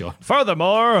title shot.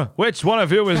 Furthermore, which one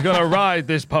of you is going to ride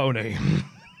this pony?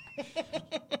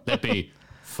 Let me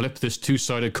flip this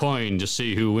 2-sided coin to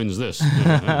see who wins this.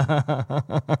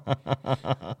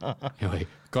 Anyway,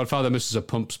 Godfather misses a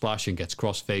pump splash and gets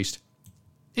cross-faced.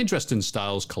 Interesting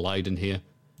styles collide in here.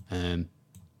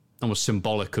 Almost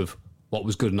symbolic of what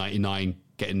was good in 99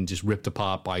 getting just ripped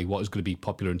apart by what was going to be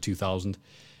popular in 2000.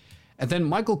 And then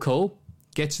Michael Cole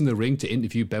gets in the ring to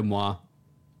interview Benoit,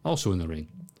 also in the ring.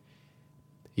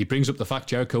 He brings up the fact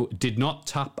Jericho did not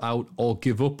tap out or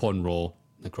give up on Raw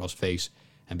in the crossface.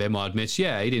 And Benoit admits, he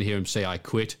didn't hear him say, I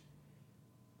quit.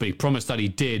 But he promised that he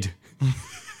did.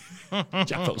 Jack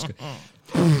felt good.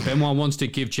 Benoit wants to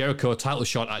give Jericho a title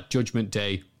shot at Judgment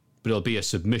Day, but it'll be a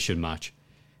submission match.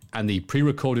 And the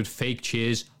pre-recorded fake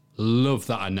cheers love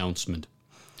that announcement.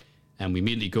 And we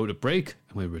immediately go to break,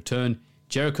 and when we return,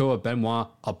 Jericho and Benoit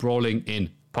are brawling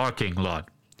in parking lot.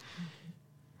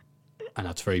 And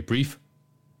that's very brief.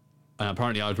 And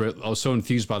apparently I was so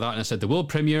enthused by that, and I said the world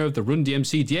premiere of the Run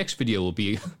DMC DX video will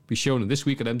be shown this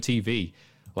week at MTV.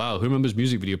 Wow, who remembers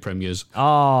music video premieres?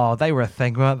 Oh, they were a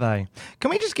thing, weren't they?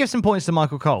 Can we just give some points to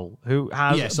Michael Cole, who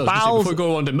has bowels... Before we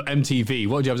go on to MTV,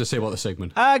 what do you have to say about the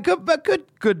segment?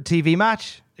 Good TV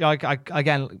match.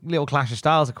 Again, little clash of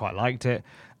styles. I quite liked it.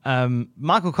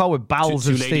 Michael Cole with bowels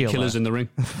of two steel. Lady killers in the ring.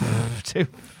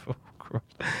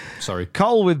 Sorry.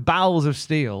 Cole with bowels of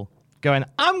steel going,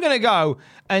 I'm going to go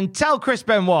and tell Chris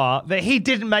Benoit that he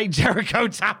didn't make Jericho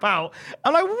tap out.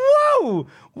 I'm like, whoa,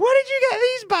 where did you get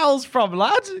these bowels from,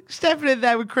 lad? Stepping in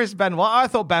there with Chris Benoit. I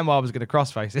thought Benoit was going to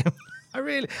crossface him.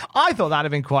 I thought that'd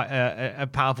have been quite a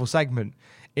powerful segment.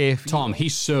 Tom, he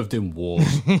served in wars.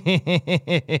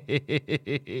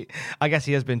 I guess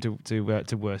he has been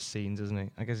to worse scenes, hasn't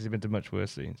he? I guess he's been to much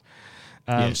worse scenes.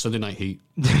 Sunday Night Heat.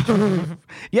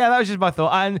 Yeah, that was just my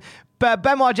thought. And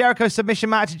Benoit Jericho submission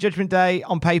match at Judgment Day.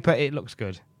 On paper, it looks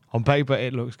good.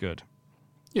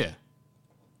 Yeah.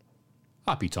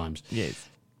 Happy times. Yes.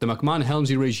 The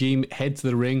McMahon-Helmsley regime head to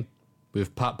the ring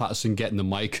with Pat Patterson getting the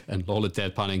mic and Lawler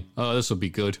deadpanning. Oh, this will be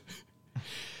good.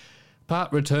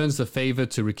 Pat returns the favor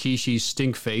to Rikishi's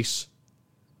stink face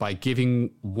by giving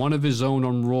one of his own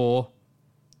on Raw,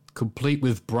 complete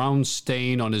with brown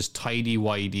stain on his tidy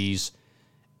whities.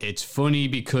 It's funny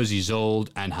because he's old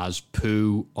and has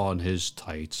poo on his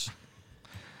tights.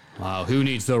 Wow, who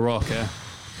needs The Rock, eh?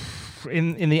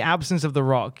 In the absence of The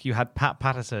Rock, you had Pat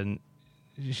Patterson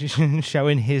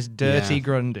showing his dirty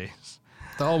grundies.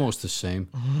 They're almost the same.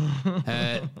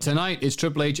 Tonight, it's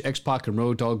Triple H, X-Pac, and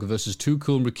Road Dogg versus Too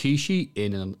Cool and Rikishi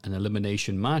in an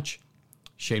elimination match.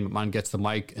 Shane McMahon gets the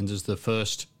mic and does the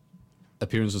first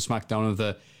appearance of SmackDown of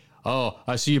the, oh,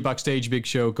 I see you backstage, Big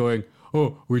Show, going,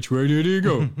 oh, which way did he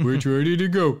go? Which way did he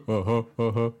go?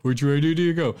 Which way did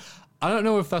he go? I don't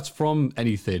know if that's from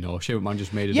anything or Shane McMahon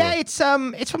just made it up. Yeah, it's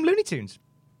from Looney Tunes.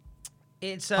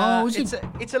 It's a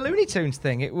Looney Tunes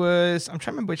thing. It was, I'm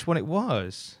trying to remember which one it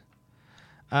was.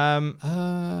 From,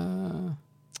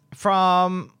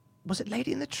 was it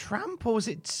Lady and the Tramp or was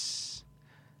it?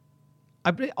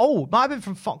 It might have been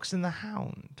from Fox and the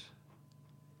Hound.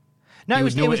 No, it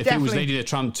was definitely. If it was Lady and the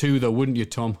Tramp 2, though, wouldn't you,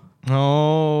 Tom?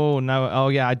 Oh no! Oh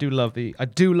yeah, I do love the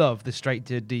straight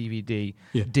to DVD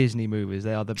Disney movies.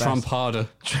 They are the best. Tramp harder.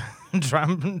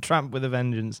 Tramp with a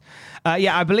vengeance.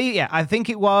 I think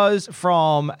it was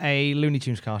from a Looney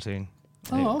Tunes cartoon.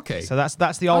 Oh, okay. So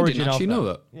that's the origin. I didn't actually know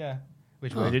that. Yeah.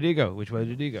 Which way did he go? Which way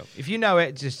did he go? If you know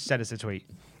it, just send us a tweet.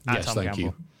 Yes, Tom thank Campbell.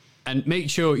 you. And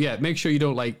make sure you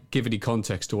don't give any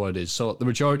context to what it is. So the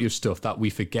majority of stuff that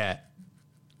we forget,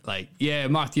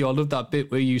 Matthew, I love that bit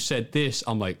where you said this.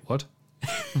 I'm like, what?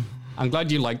 I'm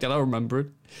glad you liked it. I remember it.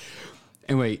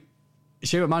 Anyway,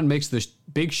 Shane McMahon makes the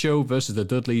Big Show versus the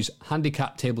Dudleys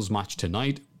handicap tables match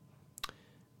tonight.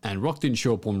 And Rock didn't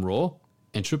show up on Raw.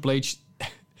 And Triple H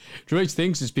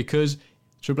thinks it's because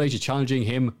Triple H is challenging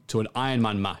him to an Iron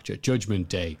Man match at Judgment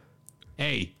Day.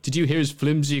 Hey, did you hear his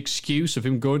flimsy excuse of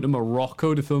him going to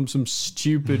Morocco to film some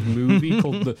stupid movie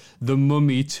called The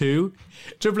Mummy 2?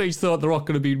 Triple H thought The Rock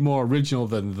could have been more original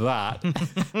than that.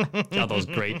 That was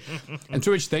great. And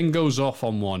Triple H then goes off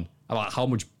on one about how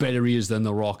much better he is than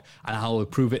The Rock and how he'll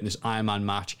prove it in this Iron Man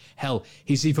match. Hell,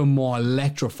 he's even more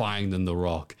electrifying than The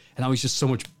Rock. And how he's just so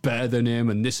much better than him,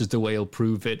 and this is the way he'll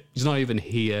prove it. He's not even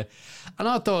here. And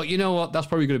I thought, you know what? That's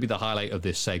probably going to be the highlight of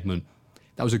this segment.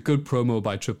 That was a good promo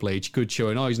by Triple H. Good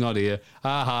showing. Oh, he's not here.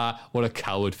 Aha, what a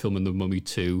coward filming The Mummy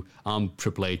 2. I'm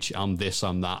Triple H. I'm this,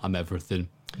 I'm that, I'm everything.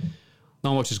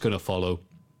 Not much is going to follow.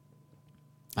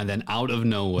 And then out of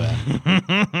nowhere,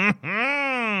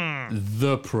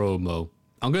 the promo.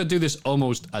 I'm going to do this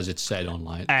almost as it's said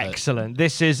online. Excellent.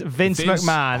 This is Vince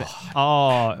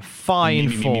McMahon.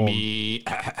 Fine form.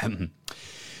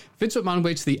 Vince McMahon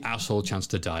waits for the asshole chance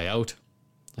to die out.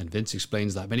 And Vince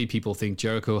explains that many people think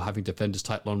Jericho having defended his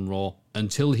title on Raw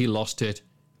until he lost it,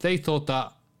 they thought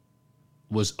that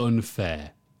was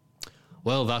unfair.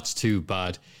 Well, that's too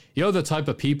bad. You're the type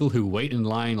of people who wait in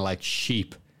line like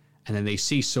sheep, and then they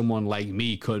see someone like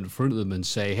me cut in front of them and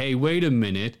say, hey, wait a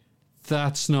minute,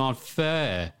 that's not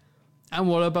fair. And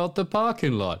what about the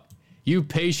parking lot? You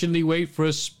patiently wait for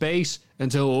a space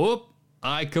until,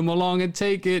 I come along and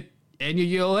take it, and you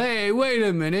yell, hey, wait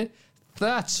a minute,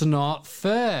 that's not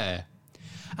fair.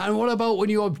 And what about when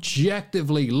you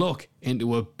objectively look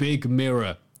into a big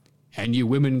mirror and you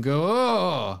women go,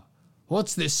 oh,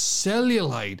 what's this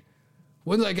cellulite?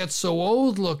 When did I get so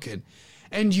old looking?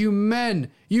 And you men,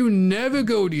 you never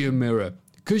go to your mirror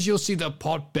because you'll see the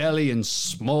pot belly and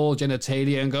small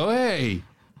genitalia and go, hey,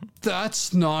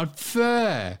 that's not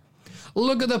fair.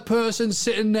 Look at the person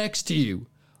sitting next to you.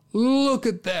 Look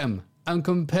at them and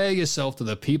compare yourself to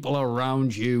the people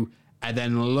around you, and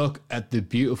then look at the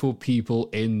beautiful people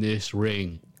in this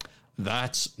ring.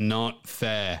 That's not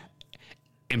fair.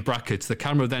 In brackets, the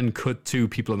camera then cut to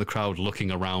people in the crowd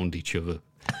looking around each other.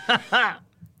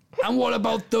 And what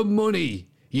about the money?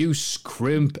 You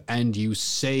scrimp and you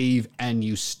save and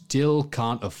you still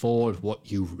can't afford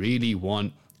what you really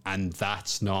want, and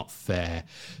that's not fair.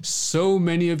 So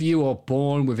many of you are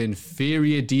born with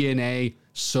inferior DNA,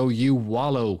 so you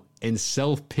wallow in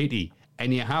self-pity,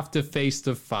 and you have to face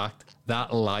the fact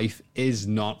that life is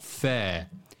not fair.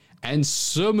 And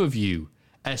some of you,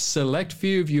 a select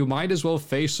few of you, might as well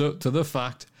face up to the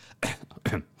fact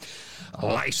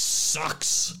life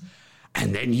sucks,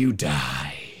 and then you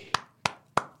die.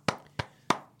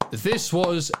 This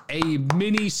was a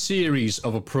mini-series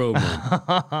of a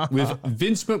promo with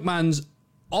Vince McMahon's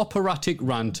operatic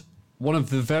rant, one of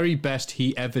the very best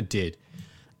he ever did.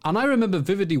 And I remember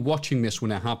vividly watching this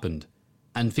when it happened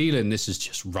and feeling this is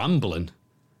just rambling.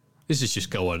 This is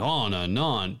just going on and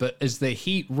on. But as the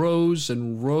heat rose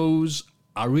and rose,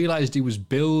 I realized he was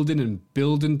building and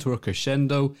building to a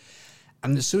crescendo.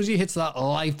 And as soon as he hits that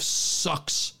life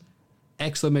sucks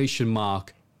exclamation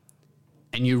mark,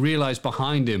 and you realize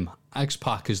behind him,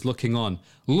 X-Pac is looking on,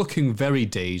 looking very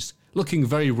dazed, looking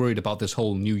very worried about this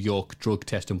whole New York drug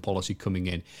testing policy coming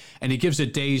in. And he gives a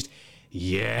dazed,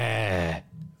 yeah,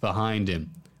 behind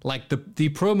him. Like the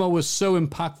promo was so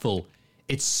impactful,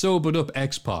 it sobered up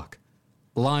X-Pac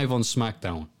live on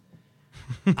SmackDown.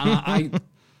 And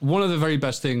one of the very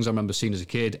best things I remember seeing as a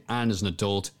kid and as an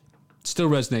adult, still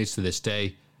resonates to this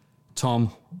day.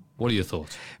 Tom, what are your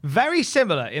thoughts? Very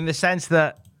similar in the sense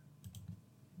that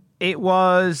it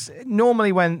was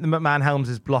normally when the McMahon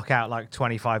Helmses block out like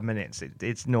 25 minutes,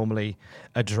 it's normally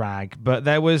a drag. But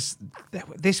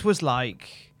this was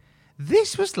like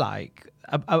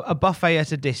a buffet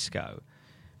at a disco,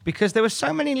 because there were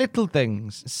so many little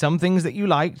things. Some things that you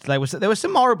liked. There were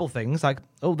some horrible things like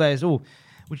are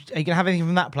you gonna have anything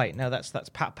from that plate? No, that's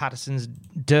Pat Patterson's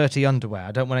dirty underwear.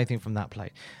 I don't want anything from that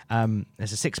plate.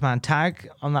 There's a 6-man tag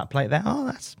on that plate there. Oh,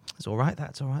 that's all right.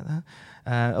 That's all right there.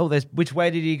 There's which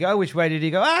way did he go? Which way did he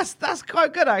go? That's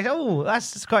quite good.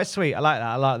 That's quite sweet. I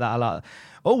like that.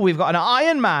 Oh, we've got an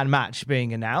Iron Man match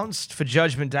being announced for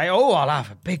Judgment Day. Oh, I'll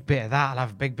have a big bit of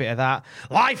that.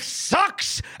 Life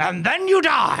sucks and then you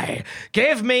die.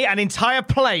 Give me an entire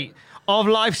plate of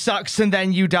life sucks and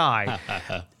then you die.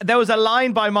 There was a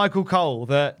line by Michael Cole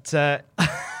that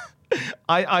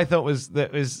I thought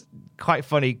was quite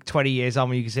funny 20 years on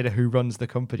when you consider who runs the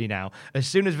company now. As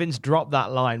soon as Vince dropped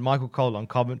that line, Michael Cole on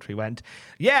commentary went,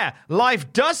 yeah,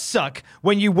 life does suck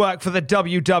when you work for the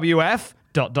WWF, ...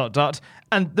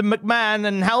 and the McMahon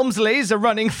and Helmsleys are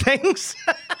running things.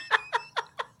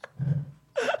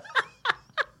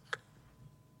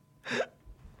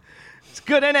 It's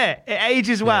good, isn't it? It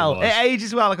ages well. It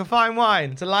ages well like a fine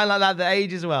wine. It's a line like that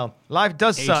ages well. Life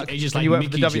does suck when like you work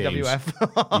Mickey for the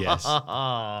WWF. Yes.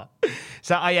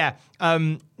 So,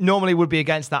 normally would be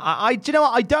against that. Do you know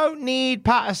what? I don't need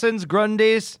Patterson's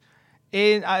Grundies.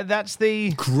 That's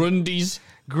the... Grundies?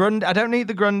 I don't need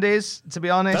the Grundies, to be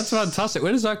honest. That's fantastic.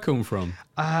 Where does that come from?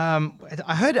 I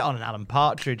heard it on an Alan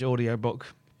Partridge audiobook.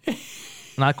 And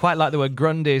I quite like the word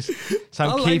Grundies, so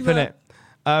I'm keeping it.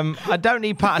 I don't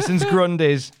need Patterson's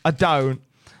Grundies. I don't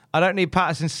need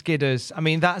Patterson's Skidders. I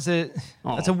mean, that's a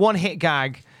one-hit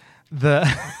gag that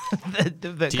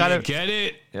Do kind you of get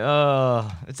it?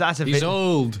 He's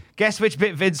old. Guess which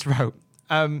bit Vince wrote.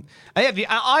 I'm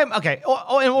okay.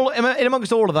 In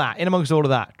amongst all of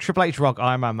that, Triple H Rock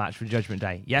Iron Man match for Judgment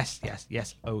Day. Yes.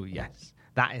 Oh yes,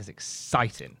 that is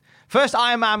exciting. First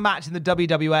Iron Man match in the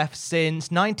WWF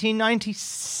since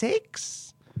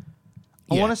 1996.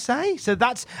 I want to say. So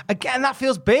that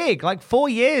feels big. Like 4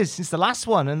 years since the last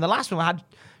one, and the last one had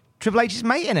Triple H's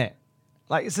mate in it.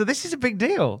 So this is a big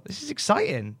deal. This is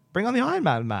exciting. Bring on the Iron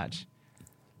Man match.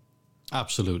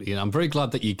 Absolutely, and I'm very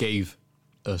glad that you gave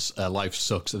us life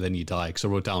sucks and then you die, because I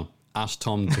wrote down, ask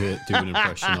Tom to do an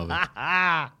impression of it.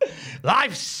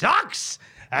 Life sucks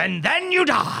and then you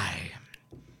die.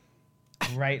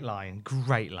 Great line.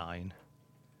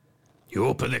 You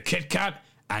open the Kit Kat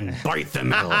and bite the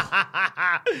middle.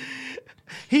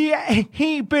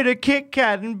 He bit a Kit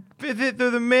Kat and bit it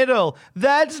through the middle.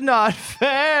 That's not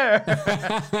fair.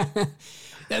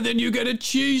 And then you get a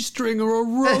cheese string or a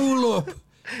roll up.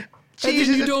 And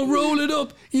then you don't roll it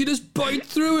up, you just bite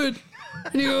through it.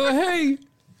 And you go, hey,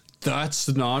 that's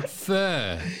not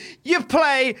fair. You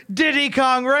play Diddy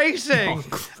Kong Racing. Oh,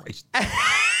 Christ.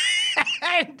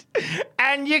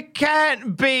 And you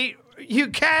can't beat You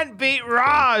can't beat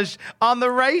Raj on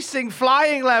the racing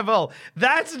flying level.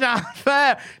 That's not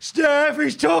fair. Steph,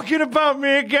 he's talking about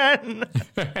me again.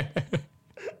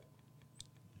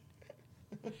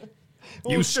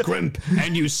 You scrimp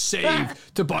and you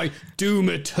save to buy Doom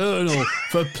Eternal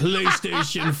for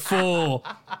PlayStation 4.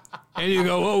 And you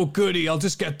go, oh, goody, I'll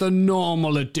just get the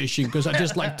normal edition because I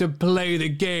just like to play the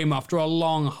game after a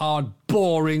long, hard,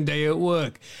 boring day at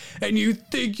work. And you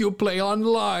think you'll play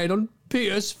online on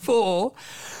PS4,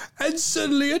 and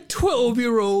suddenly a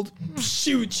 12-year-old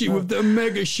shoots you with the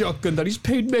mega shotgun that he's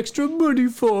paid extra money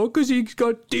for because he's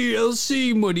got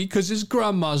DLC money because his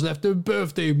grandma's left him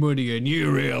birthday money, and you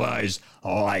realise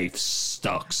life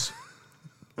sucks.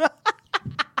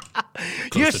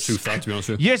 Close to true fact, to be honest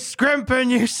with you. You scrimp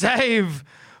and you save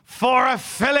for a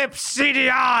Philips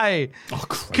CDI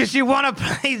because you want to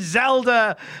play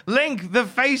Zelda Link, The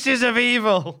Faces of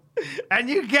Evil, and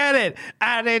you get it,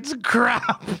 and it's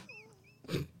crap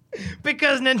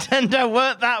because Nintendo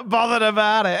weren't that bothered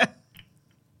about it.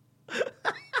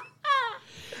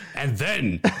 And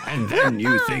then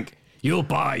you think you'll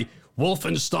buy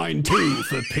Wolfenstein 2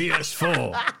 for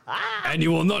PS4, and you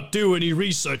will not do any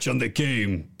research on the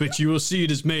game, but you will see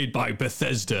it is made by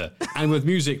Bethesda and with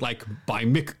music like by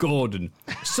Mick Gordon.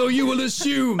 So you will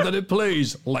assume that it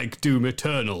plays like Doom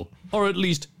Eternal, or at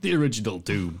least the original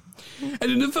Doom.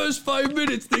 And in the first 5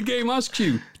 minutes, the game asks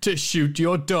you to shoot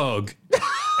your dog,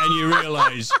 and you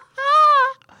realise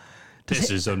this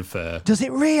is unfair. Does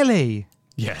it really?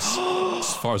 Yes,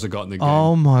 as far as I got in the game.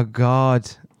 Oh my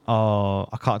god. Oh,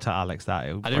 I can't tell Alex that.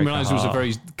 I didn't realise it was a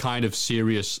very kind of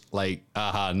serious, like,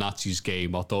 Nazis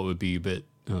game. I thought it would be a bit,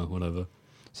 whatever.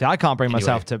 See, I can't bring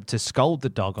myself to scold the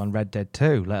dog on Red Dead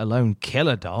 2, let alone kill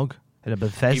a dog in a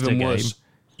Bethesda game. Even worse,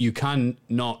 you can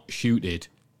not shoot it,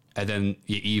 and then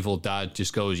your evil dad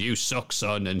just goes, "You suck,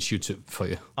 son," and shoots it for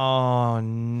you. Oh,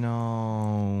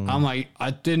 no. I'm like,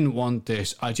 I didn't want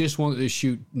this. I just wanted to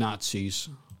shoot Nazis.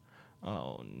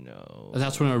 Oh, no. And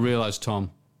that's when I realised,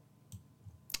 Tom,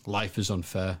 life is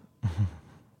unfair.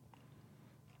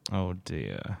 Oh,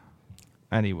 dear.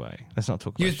 Anyway, let's not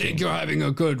talk about You think you're having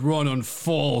a good run on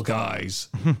Fall Guys.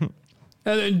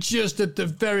 And then just at the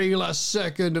very last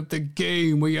second of the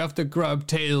game where you have to grab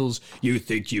tails, you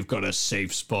think you've got a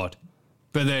safe spot.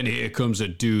 But then here comes a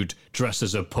dude dressed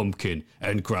as a pumpkin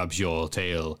and grabs your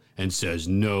tail and says,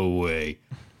 "No way,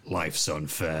 life's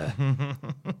unfair."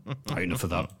 Right, enough of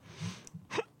that.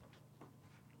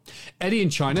 Eddie in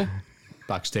China,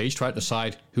 backstage, tried to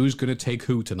decide who's going to take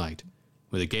who tonight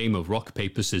with a game of rock,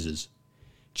 paper, scissors.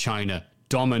 China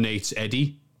dominates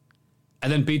Eddie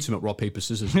and then beats him at rock, paper,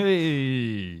 scissors.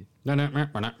 Hey.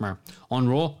 On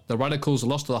Raw, the Radicals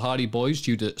lost to the Hardy Boys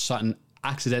due to Saturn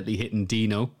accidentally hitting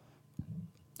Dino.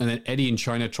 And then Eddie and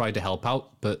China tried to help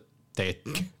out, but they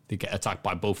get attacked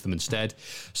by both of them instead.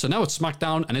 So now it's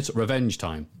SmackDown and it's revenge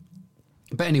time.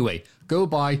 But anyway, go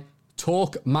by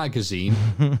Talk Magazine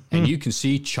and you can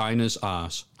see China's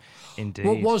arse. Indeed.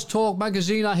 What was Talk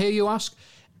Magazine, I hear you ask?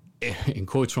 In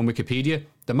quotes from Wikipedia,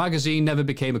 the magazine never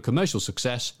became a commercial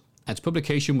success. Its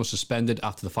publication was suspended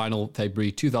after the final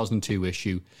February 2002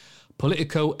 issue.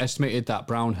 Politico estimated that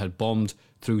Brown had bombed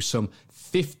through some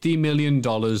 $50 million in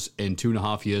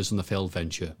 2.5 years on the failed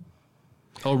venture.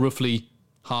 Or roughly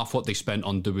half what they spent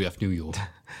on WF New York.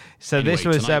 So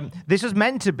Anyway, this was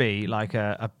meant to be like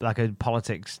a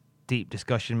politics deep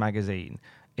discussion magazine.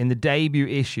 In the debut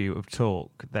issue of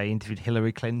Talk, they interviewed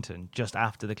Hillary Clinton just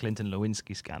after the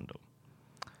Clinton-Lewinsky scandal.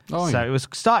 Oh, So yeah. it was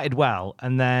started well,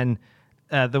 and then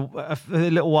a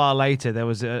little while later, there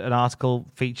was an article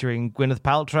featuring Gwyneth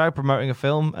Paltrow promoting a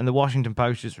film, and the Washington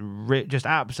Post just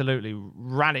absolutely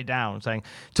ran it down, saying,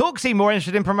 Talk seemed more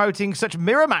interested in promoting such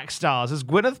Miramax stars as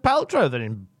Gwyneth Paltrow than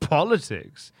in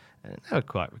politics. And they were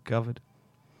quite recovered.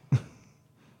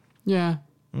 Yeah.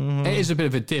 It is a bit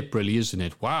of a dip, really, isn't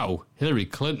it? Wow, Hillary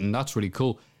Clinton, that's really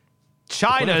cool.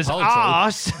 China's Gwyneth Paltrow-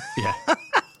 arse.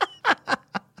 Yeah.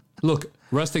 Look,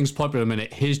 wrestling's popular a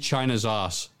minute. Here's China's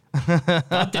arse.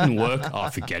 That didn't work. Oh,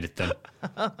 forget it then.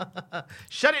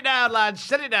 Shut it down, lads.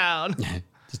 Shut it down.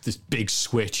 Just this big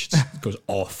switch just goes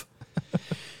off.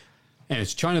 And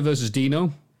it's China versus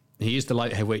Dino. He is the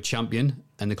light heavyweight champion,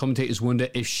 and the commentators wonder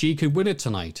if she could win it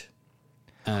tonight.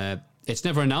 It's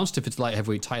never announced if it's the light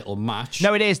heavyweight title match.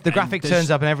 No, it is. The And graphic there's-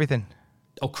 turns up and everything.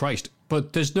 Oh, Christ.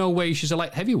 But there's no way she's a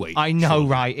light heavyweight. I know, surely.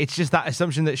 right? It's just that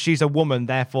assumption that she's a woman,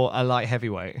 therefore a light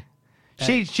heavyweight.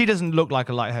 She doesn't look like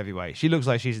a light heavyweight. She looks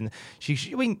like she's in.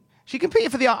 I mean, she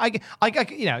competed for the.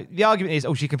 The argument is,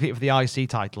 she competed for the IC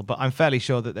title, but I'm fairly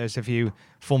sure that there's a few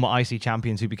former IC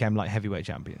champions who became light heavyweight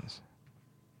champions.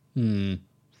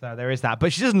 So there is that,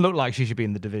 but she doesn't look like she should be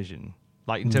in the division.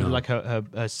 like in terms of like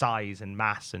her size and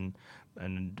mass, and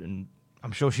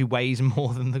I'm sure she weighs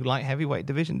more than the light heavyweight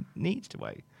division needs to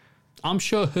weigh. I'm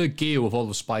sure her gear with all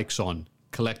the spikes on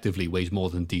collectively weighs more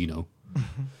than Dino.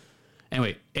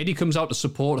 Anyway, Eddie comes out to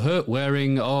support her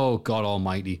wearing, oh God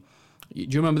almighty. Do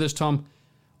you remember this, Tom?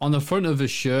 On the front of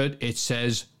his shirt, it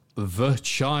says,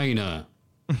 Vagina.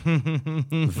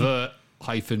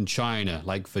 China,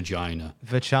 like vagina.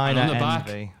 Vagina And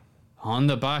envy. On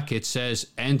the back, it says,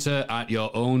 enter at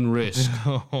your own risk.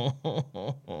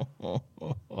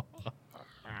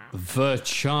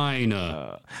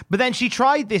 Vagina. But then she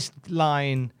tried this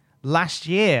line last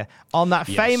year on that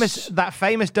famous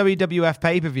WWF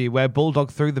pay-per-view where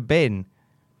Bulldog threw the bin,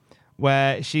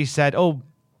 where she said, "Oh,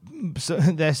 so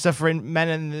they're suffering. Men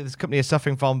in this company are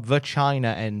suffering from vagina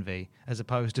envy as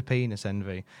opposed to penis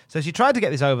envy." So she tried to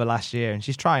get this over last year, and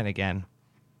she's trying again.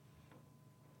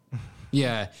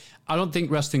 Yeah, I don't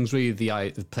think wrestling's really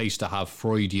the place to have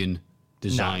Freudian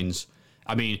designs.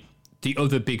 No. I mean, the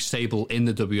other big stable in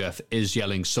the WF is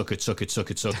yelling, suck it, suck it,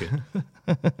 suck it, suck it.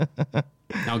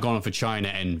 Now going on for China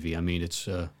envy. I mean, it's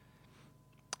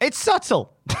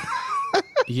subtle.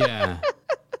 Yeah.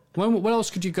 What else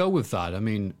could you go with that? I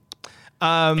mean,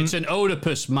 it's an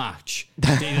Oedipus match.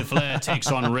 David Flair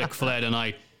takes on Ric Flair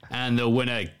tonight, and the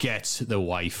winner gets the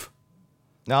wife.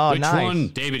 Oh, Which nice. one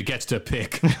David gets to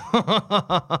pick?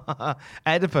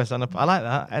 Oedipus. I like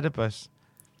that. Oedipus.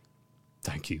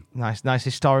 Thank you. Nice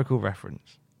historical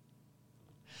reference.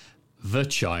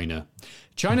 China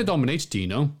dominates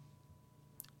Dino,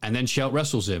 and then she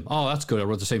out-wrestles him. Oh, that's good. I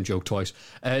wrote the same joke twice.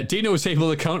 Dino is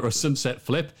able to counter a sunset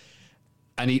flip,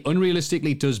 and he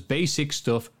unrealistically does basic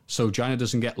stuff so China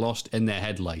doesn't get lost in their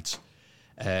headlights.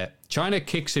 China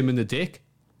kicks him in the dick,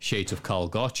 shades of Karl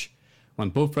Gotch. When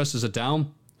both wrestlers are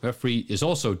down, referee is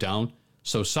also down,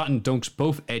 so Saturn dunks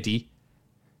both Eddie,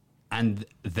 and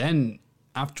then,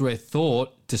 after a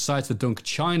thought, decides to dunk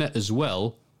China as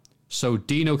well, so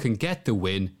Dino can get the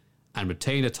win and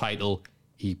retain a title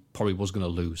he probably was going to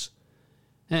lose.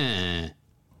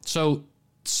 So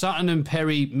Saturn and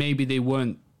Perry, maybe they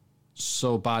weren't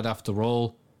so bad after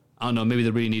all. I don't know, maybe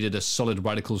they really needed a solid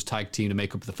Radicals tag team to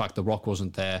make up for the fact The Rock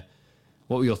wasn't there.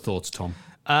 What were your thoughts, Tom?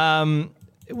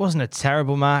 It wasn't a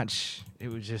terrible match. It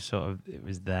was just it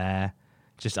was there.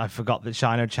 Just I forgot that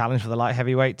China challenged for the light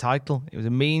heavyweight title. It was a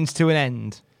means to an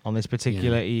end on this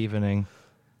particular evening.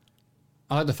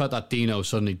 I like the fact that Dino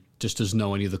suddenly just doesn't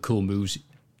know any of the cool moves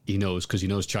he knows, because he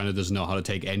knows China doesn't know how to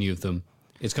take any of them.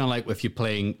 It's kind of like if you're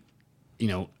playing,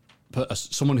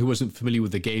 someone who wasn't familiar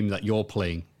with the game that you're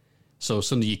playing. So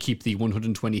suddenly you keep the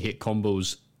 120 hit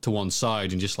combos to one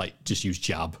side and just use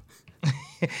jab.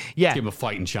 Yeah. Give him a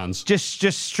fighting chance.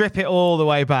 Just strip it all the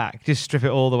way back. Just strip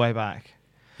it all the way back.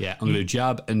 Yeah, I'm going to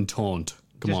jab and taunt.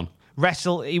 Come on.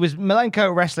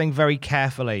 Malenko wrestling very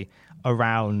carefully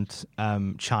around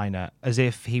China, as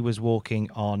if he was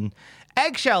walking on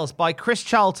Eggshells by Chris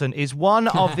Charlton is one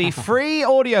of the free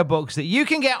audiobooks that you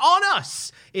can get on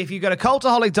us if you go to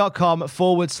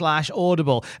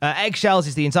cultaholic.com/audible. Eggshells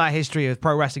is the entire history of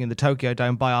pro wrestling in the Tokyo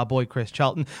Dome by our boy Chris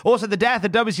Charlton. Also, The Death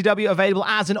of WCW available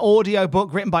as an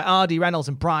audiobook written by R.D. Reynolds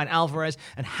and Brian Alvarez.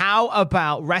 And how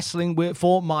about Wrestling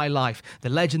for My Life? The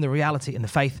legend, the reality, and the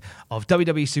faith of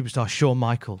WWE superstar Shawn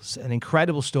Michaels. An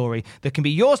incredible story that can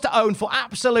be yours to own for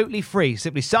absolutely free.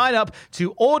 Simply sign up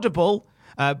to Audible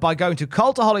by going to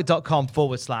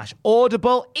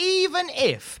cultaholic.com/audible. Even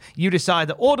if you decide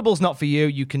that Audible's not for you,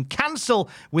 you can cancel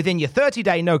within your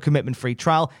 30-day no-commitment free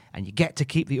trial, and you get to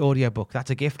keep the audiobook. That's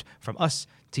a gift from us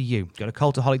to you. Go to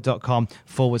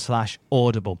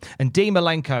cultaholic.com/audible. And Dean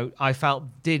Malenko, I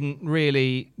felt, didn't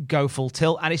really go full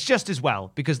tilt, and it's just as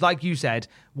well, because like you said,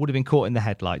 would have been caught in the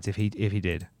headlights if he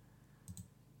did.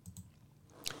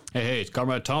 Hey, it's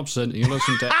Conrad Thompson. You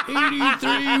listen to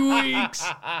 83 Weeks.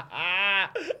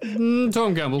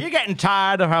 Tom Campbell. You're getting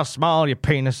tired of how small your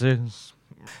penis is.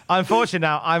 Unfortunately,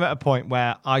 now I'm at a point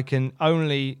where I can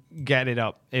only get it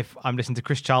up if I'm listening to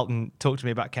Chris Charlton talk to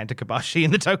me about Kenta Kobashi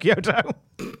in the Tokyo Dome.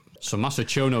 So Masa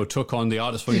Chono took on the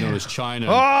artist formerly known as China.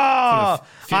 Oh,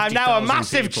 I'm now a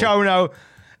massive people. Chono.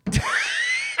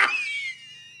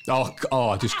 Oh,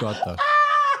 I just got that.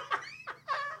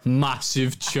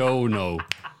 Massive Chono.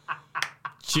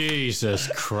 Jesus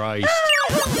Christ.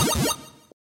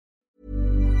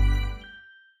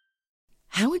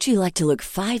 How would you like to look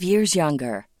 5 years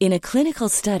younger? In a clinical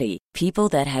study, people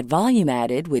that had volume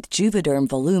added with Juvederm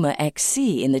Voluma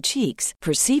XC in the cheeks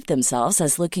perceived themselves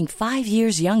as looking 5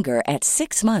 years younger at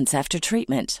 6 months after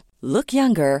treatment. Look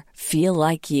younger, feel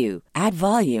like you. Add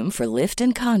volume for lift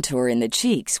and contour in the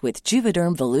cheeks with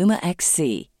Juvederm Voluma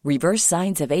XC. Reverse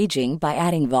signs of aging by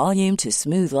adding volume to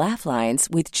smooth laugh lines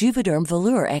with Juvederm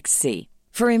Volure XC.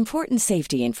 For important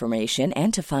safety information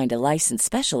and to find a licensed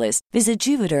specialist, visit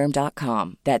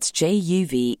Juvederm.com. That's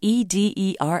JUVEDERM.com.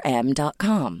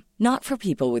 Not for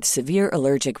people with severe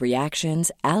allergic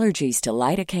reactions, allergies to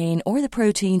lidocaine, or the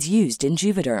proteins used in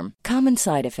Juvederm. Common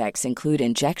side effects include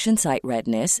injection site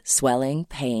redness, swelling,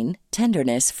 pain,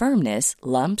 tenderness, firmness,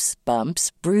 lumps,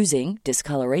 bumps, bruising,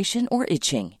 discoloration, or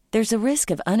itching. There's a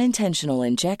risk of unintentional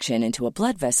injection into a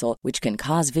blood vessel, which can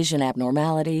cause vision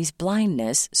abnormalities,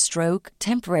 blindness, stroke,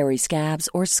 temporary scabs,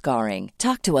 or scarring.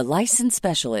 Talk to a licensed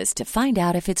specialist to find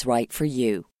out if it's right for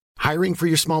you. Hiring for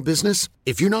your small business?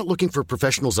 If you're not looking for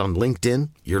professionals on LinkedIn,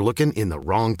 you're looking in the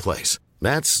wrong place.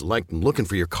 That's like looking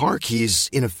for your car keys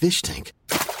in a fish tank.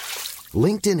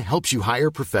 LinkedIn helps you hire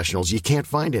professionals you can't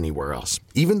find anywhere else,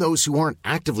 even those who aren't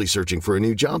actively searching for a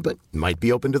new job but might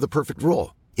be open to the perfect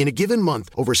role. In a given month,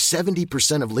 over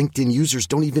 70% of LinkedIn users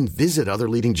don't even visit other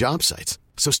leading job sites.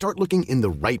 So start looking in the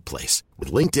right place.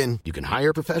 With LinkedIn, you can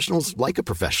hire professionals like a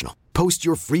professional. Post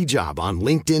your free job on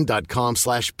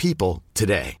linkedin.com/people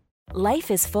today.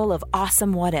 Life is full of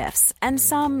awesome what-ifs, and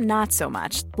some not so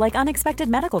much, like unexpected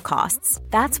medical costs.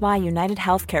 That's why United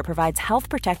Healthcare provides Health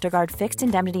Protector Guard fixed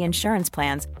indemnity insurance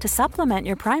plans to supplement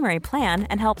your primary plan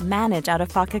and help manage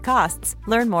out-of-pocket costs.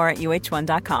 Learn more at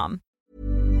UH1.com.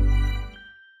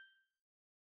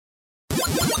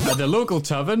 At the local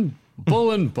tavern,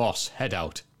 Bull and Boss head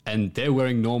out, and they're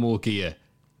wearing normal gear,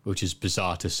 which is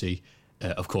bizarre to see.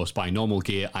 Of course, by normal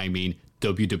gear, I mean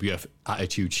WWF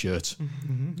Attitude shirts.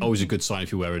 Always a good sign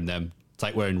if you're wearing them. It's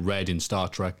like wearing red in Star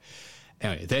Trek.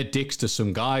 Anyway, they're dicks to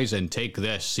some guys and take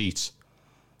their seats.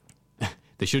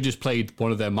 They should have just played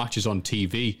one of their matches on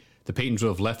TV. The patrons would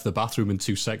have left the bathroom in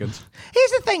 2 seconds.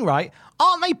 Here's the thing, right?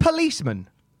 Aren't they policemen?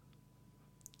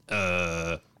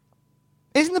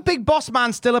 Isn't the big boss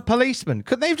man still a policeman?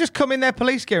 Couldn't they have just come in their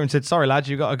police gear and said, sorry, lads,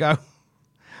 you got to go?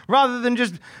 Rather than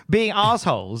just being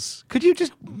assholes, could you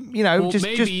just,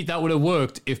 maybe that would have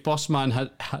worked if Bossman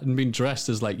hadn't been dressed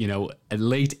as, like, a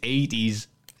late 80s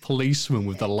policeman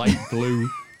with the light blue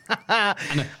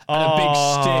and a big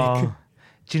stick.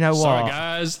 Do you know what? Sorry,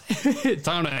 guys. It's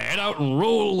time to head out and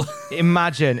roll.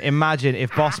 Imagine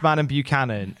if Bossman and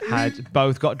Buchanan had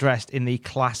both got dressed in the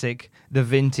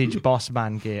vintage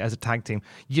Bossman gear as a tag team.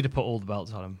 You'd have put all the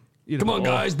belts on them. Come on,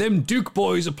 guys. Them Duke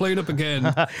boys are playing up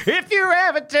again. If you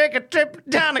ever take a trip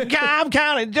down to Cobb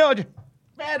County, Georgia,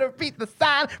 better beat the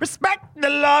sign, respect the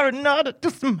law, and order to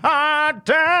some hard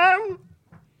time.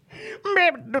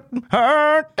 Baby,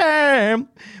 hard time.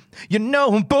 You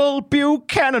know Bull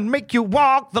Buchanan make you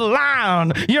walk the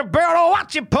line. You better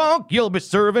watch it, punk. You'll be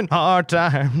serving hard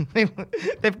time.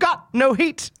 They've got no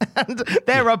heat, and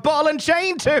they're a ball and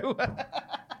chain too.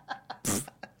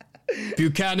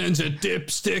 Buchanan's a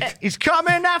dipstick. He's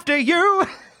coming after you.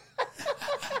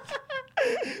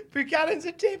 Buchanan's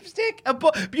a dipstick.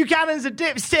 Buchanan's a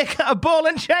dipstick. A ball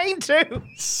and chain too.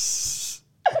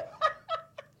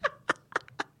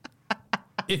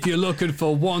 If you're looking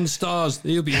for 1 stars,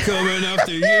 he'll be coming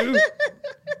after you.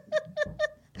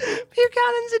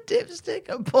 Buchanan's a dipstick.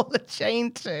 A ball and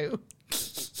chain too.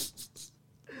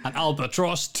 An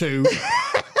albatross too.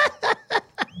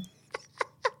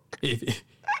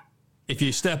 If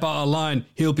you step out of line,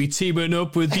 he'll be teaming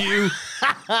up with you.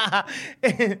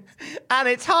 And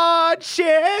it's hard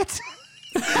shit.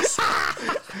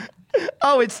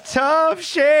 Oh, it's tough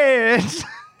shit.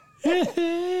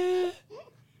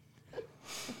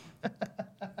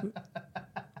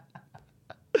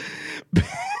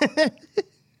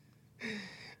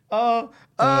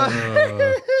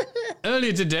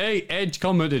 Earlier today, Edge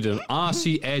commented on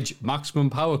RC Edge Maximum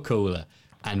Power Cola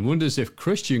and wonders if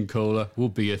Christian Cola will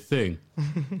be a thing.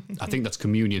 I think that's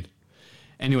communion.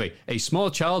 Anyway, a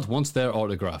small child wants their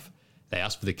autograph. They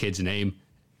ask for the kid's name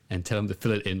and tell him to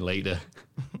fill it in later.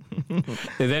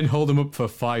 They then hold him up for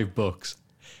 $5.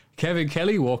 Kevin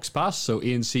Kelly walks past, so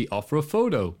ENC offer a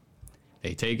photo.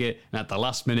 They take it, and at the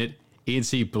last minute,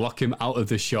 ENC block him out of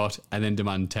the shot and then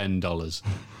demand $10.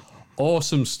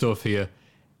 Awesome stuff here.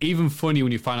 Even funny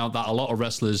when you find out that a lot of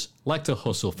wrestlers like to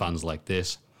hustle fans like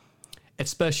this.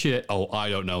 Especially,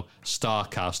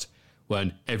 StarCast,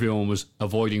 when everyone was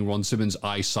avoiding Ron Simmons'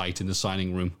 eyesight in the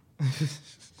signing room.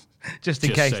 Just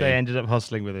in case they ended up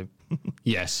hustling with him.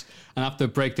 Yes. And after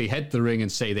the break, they head to the ring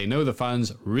and say they know the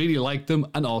fans really like them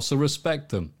and also respect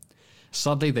them.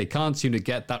 Sadly, they can't seem to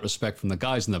get that respect from the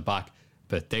guys in the back,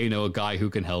 but they know a guy who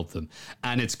can help them.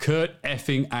 And it's Kurt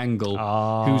effing Angle,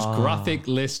 whose graphic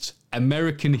lists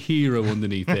American Hero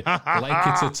underneath it, like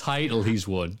it's a title he's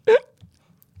won.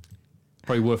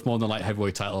 Probably worth more than the light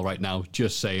heavyweight title right now,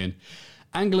 just saying.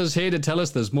 Angle is here to tell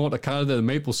us there's more to Canada than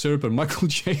maple syrup and Michael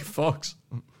J. Fox.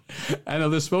 And they'll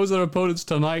dispose of their opponents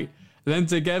tonight. Then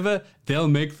together, they'll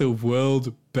make the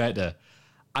world better.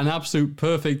 An absolute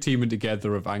perfect teaming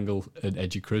together of Angle and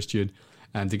Edgy Christian.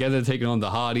 And together they're taking on the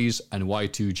Hardys and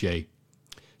Y2J.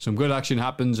 Some good action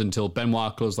happens until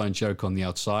Benoit clothesline Jericho on the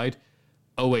outside.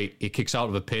 Oh wait, he kicks out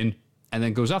of a pin and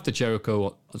then goes after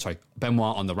Benoit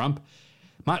on the ramp.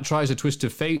 Matt tries a twist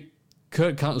of fate.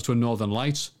 Kurt counters to a Northern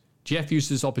Lights. Jeff uses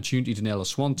this opportunity to nail a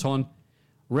swanton.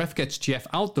 Ref gets Jeff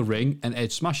out the ring and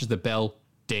Edge smashes the bell,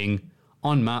 ding,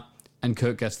 on Matt, and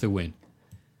Kurt gets the win.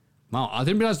 Wow, I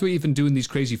didn't realize they were even doing these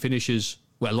crazy finishes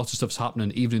where lots of stuff's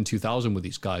happening even in 2000 with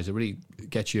these guys. It really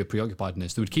gets you preoccupied in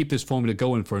this. They would keep this formula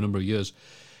going for a number of years.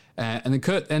 And then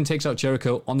Kurt then takes out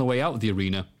Jericho on the way out of the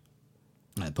arena.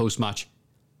 Post-match,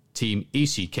 Team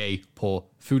ECK pour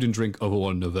food and drink over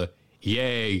one another.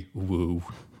 Yay, woo.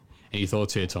 Any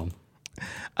thoughts here, Tom?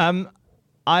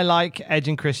 I like Edge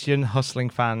and Christian hustling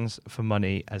fans for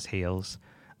money as heels.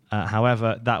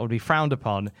 However, that would be frowned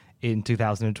upon in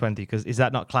 2020 because is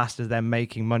that not classed as them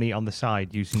making money on the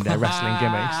side using their wrestling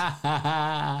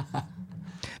gimmicks?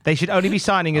 They should only be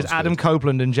signing as Adam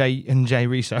Copeland and Jay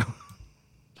Riso.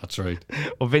 That's right.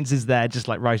 Or Vince is there just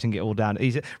like writing it all down.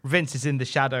 Vince is in the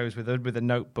shadows with a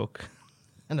notebook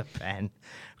and a pen.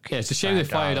 Yeah, it's a shame they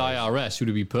fired IRS, who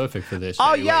would be perfect for this.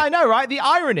 Oh, anyway. yeah, I know, right? The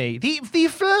irony, the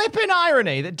flipping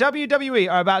irony that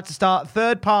WWE are about to start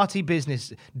third-party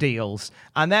business deals,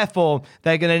 and therefore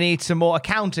they're going to need some more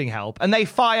accounting help, and they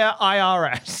fire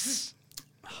IRS.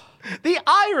 The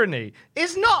irony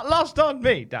is not lost on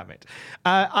me, damn it.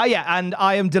 And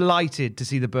I am delighted to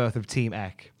see the birth of Team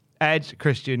Eck. Edge,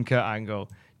 Christian, Kurt Angle.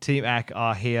 Team Eck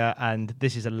are here, and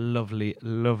this is a lovely,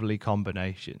 lovely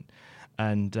combination.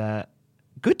 And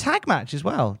good tag match as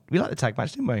well. We like the tag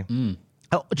match, didn't we? Mm.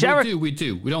 Oh, Jericho. We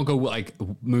do. We don't go like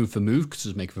move for move because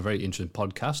it's make for a very interesting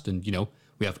podcast, and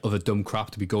we have other dumb crap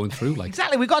to be going through. Like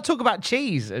exactly, we've got to talk about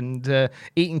cheese and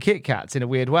eating Kit Kats in a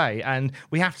weird way, and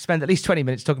we have to spend at least 20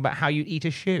 minutes talking about how you eat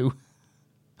a shoe.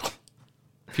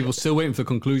 People still waiting for the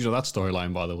conclusion of that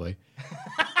storyline, by the way.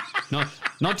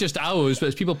 Not just ours, but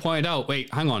as people point out,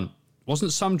 wait, hang on.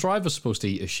 Wasn't Sam Driver supposed to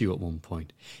eat a shoe at one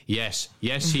point? Yes,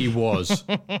 he was.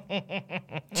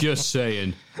 Just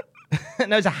saying.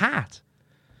 No, it's a hat.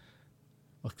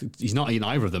 He's not eating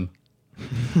either of them.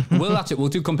 Well, that's it. We'll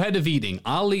do competitive eating.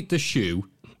 I'll eat the shoe,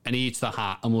 and he eats the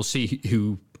hat, and we'll see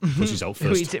who pushes out first.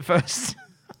 Who eats it first?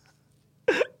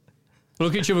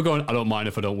 Look at each other going, I don't mind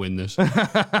if I don't win this. Do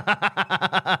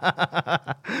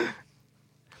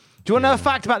you want to know a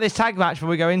fact about this tag match before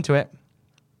we go into it?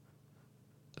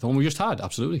 The one we just had,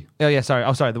 absolutely. Oh, yeah, sorry.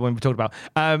 Oh, sorry, the one we talked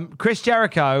about. Chris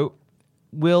Jericho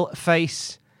will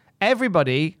face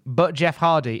everybody but Jeff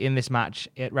Hardy in this match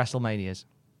at WrestleManias.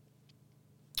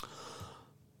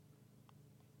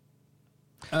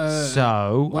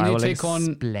 So, I will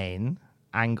explain.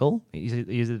 Angle,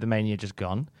 he's the Mania just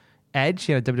gone. Edge,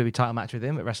 WWE title match with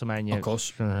him at WrestleMania. Of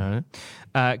course.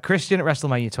 Christian at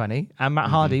WrestleMania 20. And Matt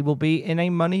Hardy will be in a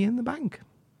Money in the Bank.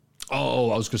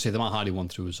 Oh, I was going to say the Matt Hardy one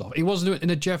threw us off. He wasn't in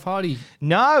a Jeff Hardy.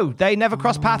 No, they never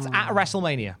crossed paths at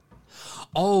WrestleMania.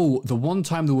 Oh, the one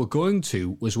time they were going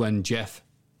to was when Jeff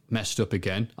messed up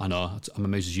again. I know, I'm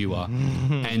amazed as you are.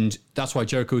 And that's why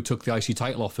Jericho took the IC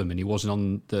title off him and he wasn't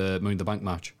on the Money in the Bank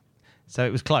match. So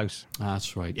it was close.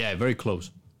 That's right. Yeah, very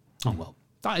close. Oh, well,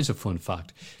 that is a fun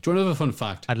fact. Do you want another fun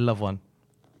fact? I'd love one.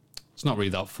 It's not really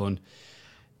that fun.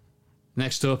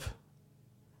 Next up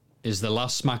is the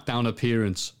last SmackDown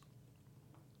appearance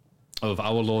of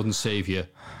our Lord and Saviour,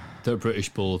 the British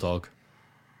Bulldog.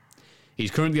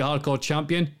 He's currently a hardcore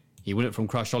champion. He won it from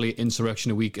Crash Holly at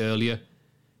Insurrection a week earlier.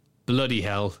 Bloody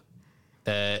hell.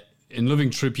 In loving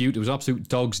tribute, it was absolute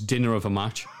dog's dinner of a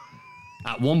match.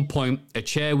 At one point, a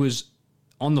chair was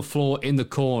on the floor in the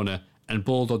corner and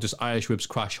Bulldog just Irish whips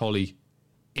Crash Holly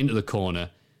into the corner.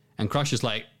 And Crash is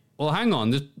like, well, hang on,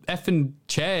 this effing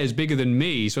chair is bigger than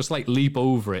me. So it's like leap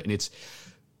over it. And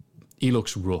he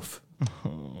looks rough.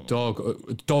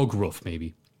 Dog rough,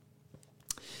 maybe.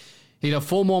 He'd have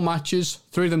 4 more matches,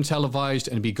 3 of them televised,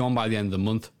 and he'd be gone by the end of the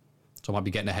month. So I might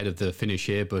be getting ahead of the finish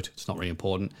here, but it's not really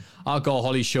important. Hardcore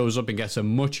Holly shows up and gets a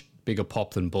much bigger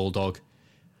pop than Bulldog.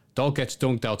 Dog gets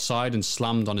dunked outside and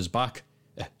slammed on his back.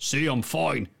 See, I'm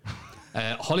fine.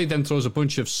 Holly then throws a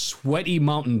bunch of sweaty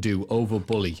Mountain Dew over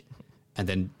Bully and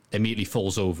then immediately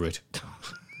falls over it.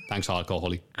 Thanks, Hardcore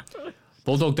Holly.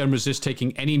 Bulldog then resists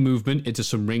taking any movement into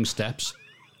some ring steps.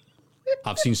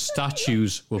 I've seen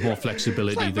statues with more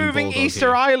flexibility It's like than moving Bulldog Easter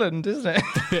here. Island, isn't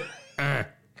it?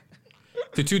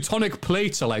 The Teutonic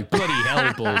plates are like bloody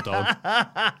hell, Bulldog.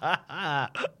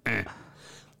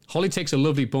 Holly takes a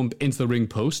lovely bump into the ring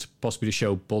post, possibly to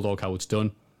show Bulldog how it's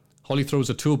done. Holly throws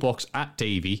a toolbox at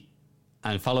Davey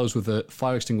and follows with a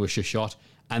fire extinguisher shot,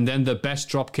 and then the best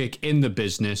dropkick in the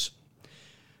business.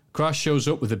 Crash shows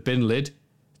up with a bin lid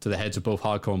to the heads of both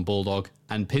Hardcore and Bulldog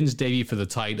and pins Davey for the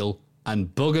title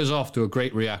and buggers off to a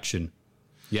great reaction.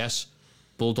 Yes,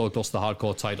 Bulldog lost the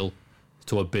Hardcore title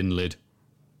to a bin lid.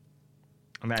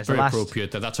 I mean, it's Very the last...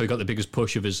 appropriate. That's how he got the biggest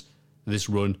push of this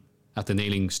run after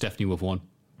nailing Stephanie with one.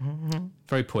 Mm-hmm.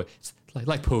 Very poetic. It's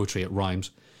like poetry, it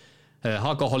rhymes.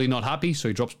 Hardcore Holly not happy, so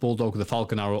he drops Bulldog with a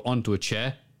Falcon Arrow onto a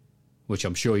chair, which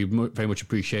I'm sure he very much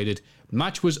appreciated.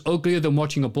 Match was uglier than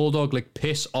watching a Bulldog lick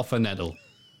piss off a nettle.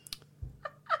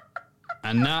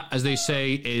 And that, as they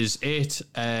say, is it.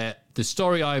 The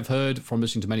story I've heard from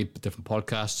listening to many different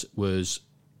podcasts was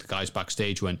the guys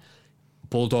backstage went,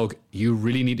 Bulldog, you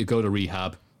really need to go to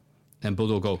rehab. And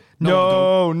Bulldog go,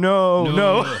 No.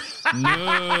 no.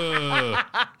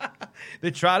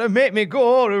 They try to make me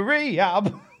go to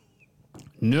rehab.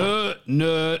 No.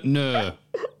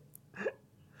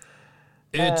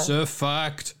 It's a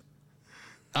fact.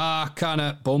 I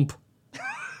cannot bump.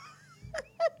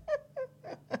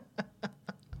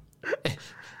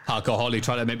 Holly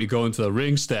tried to make me go into the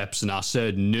ring steps, and I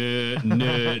said,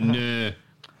 no.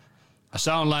 I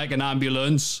sound like an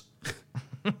ambulance.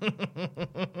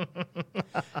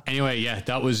 Anyway, yeah,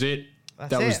 that was it.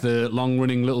 That was the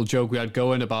long-running little joke we had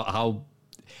going about how,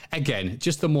 again,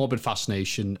 just the morbid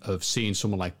fascination of seeing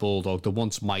someone like Bulldog, the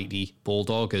once mighty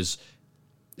Bulldog, as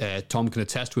Tom can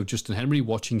attest with Justin Henry,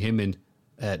 watching him in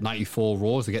 94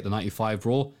 Raw, as they get the 95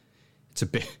 Raw. It's a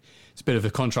bit of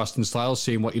a contrast in style,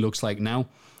 seeing what he looks like now.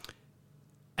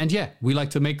 And yeah, we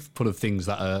like to make fun of things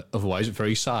that are otherwise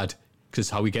very sad, because it's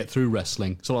how we get through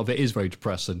wrestling. So a lot of it is very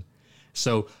depressing.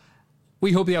 So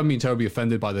we hope they haven't been terribly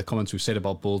offended by the comments we've said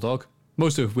about Bulldog,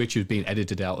 most of which have been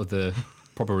edited out of the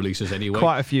proper releases anyway.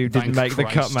 Quite a few didn't make the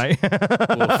cut, mate.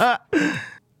 I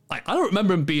don't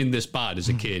remember him being this bad as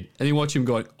a kid. And you watch him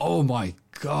going, oh my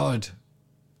God.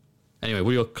 Anyway,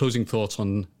 what are your closing thoughts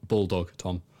on Bulldog,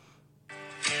 Tom?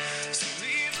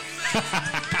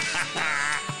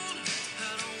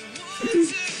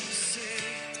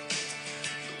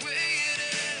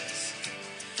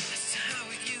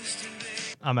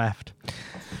 I'm effed.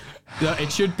 No,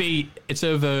 it should be, it's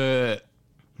over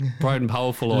Bright and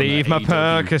Powerful. Leave my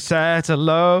Percocet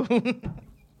alone.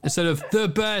 Instead of the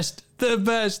best.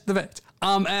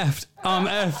 I'm effed.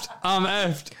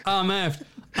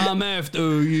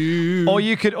 Oh, you. Or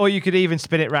you could even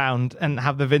spin it round and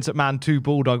have the Vince McMahon 2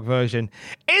 Bulldog version.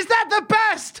 Is that the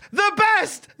best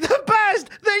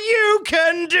that you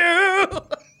can do?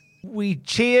 We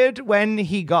cheered when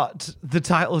he got the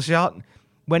title shot,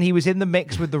 when he was in the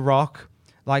mix with The Rock.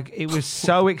 Like, it was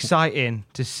so exciting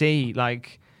to see,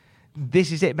 like,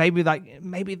 this is it. Maybe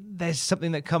there's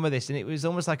something that come of this, and it was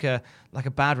almost like a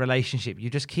bad relationship. You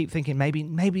just keep thinking maybe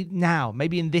now,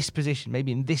 maybe in this position,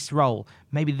 maybe in this role,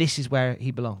 maybe this is where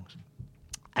he belongs,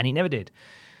 and he never did.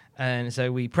 And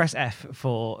so we press F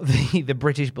for the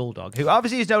British Bulldog, who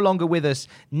obviously is no longer with us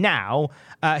now.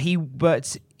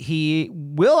 But he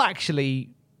will actually.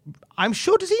 I'm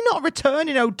sure. Does he not return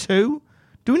in 2002?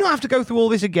 Do we not have to go through all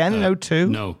this again in 2002?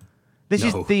 No. This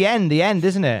is the end,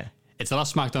 isn't it? It's the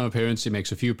last SmackDown appearance. He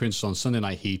makes a few appearances on Sunday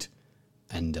Night Heat,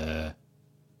 and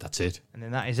that's it. And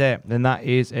then that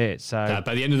is it. So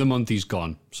by the end of the month, he's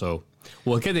gone. So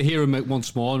we'll get to hear him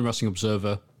once more on Wrestling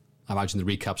Observer. I imagine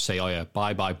the recaps say, "Oh yeah,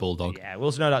 bye Bulldog." Yeah,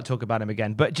 we'll no doubt talk about him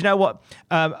again. But do you know what?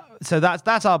 So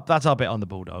that's our bit on the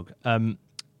Bulldog.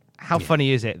 How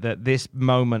funny is it that this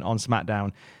moment on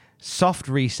SmackDown? Soft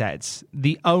resets,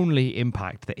 the only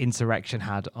impact that Insurrection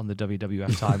had on the WWF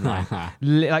timeline.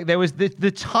 Like, there was the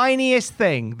tiniest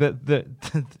thing that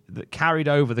carried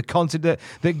over, the concept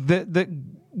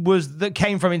that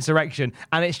came from Insurrection,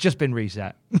 and it's just been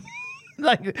reset.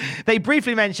 Like, they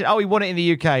briefly mentioned, he won it in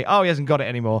the UK. Oh, he hasn't got it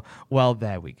anymore. Well,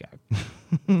 there we go.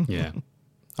 Yeah.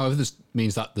 However, this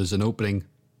means that there's an opening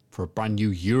for a brand new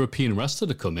European wrestler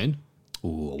to come in.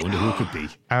 Oh, I wonder who it could be.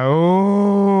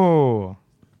 Oh.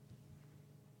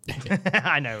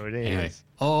 I know it is. Anyway,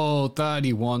 all that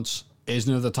he wants is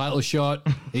another title shot.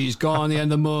 He's gone the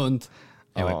end of the month.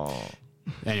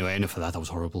 Anyway, enough of that. That was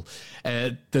horrible.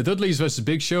 The Dudleys versus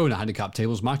Big Show in a handicap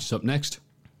tables match is up next.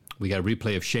 We get a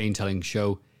replay of Shane telling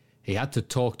Show he had to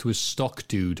talk to his stock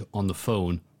dude on the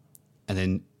phone. And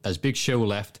then as Big Show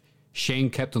left, Shane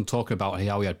kept on talking about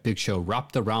how he had Big Show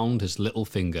wrapped around his little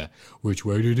finger. Which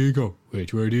way did he go?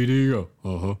 Which way did he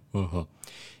go?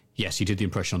 Yes, he did the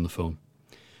impression on the phone.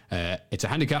 It's a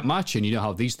handicap match, and you know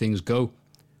how these things go.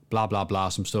 Blah, blah, blah.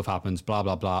 Some stuff happens. Blah,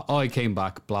 blah, blah. Oh, he came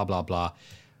back. Blah, blah, blah.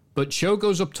 But Show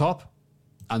goes up top,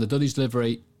 and the Dudleys deliver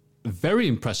a very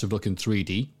impressive-looking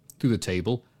 3D through the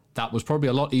table. That was probably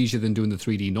a lot easier than doing the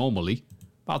 3D normally.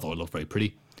 But I thought it looked very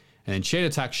pretty. And then Shane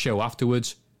attacks Show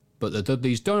afterwards, but the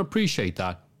Dudleys don't appreciate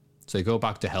that, so they go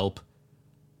back to help.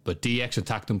 But DX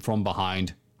attacked them from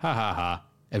behind. Ha ha ha.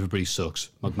 Everybody sucks.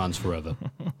 McMahon's forever.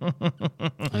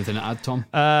 Anything to add, Tom?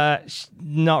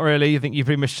 Not really. I think you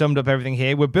pretty much summed up everything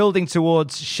here. We're building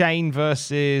towards Shane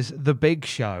versus The Big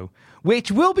Show,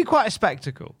 which will be quite a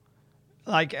spectacle.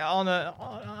 Like on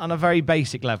a very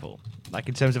basic level, like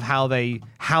in terms of how they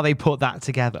put that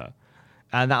together,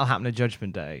 and that'll happen at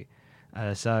Judgment Day.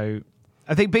 So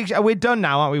I think Big Show, we're done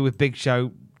now, aren't we, with Big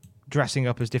Show dressing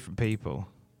up as different people?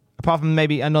 Apart from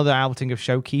maybe another outing of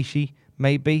Shokishi,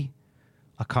 maybe.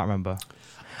 I can't remember.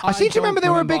 I seem to remember they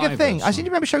were a bigger thing. I seem to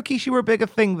remember Shokishi were a bigger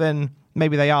thing than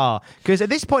maybe they are. Because at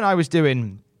this point I was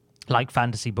doing like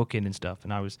fantasy booking and stuff,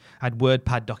 and I had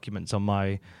WordPad documents on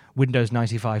my Windows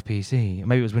 95 PC.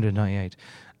 Maybe it was Windows 98.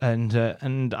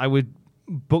 And I would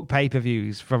book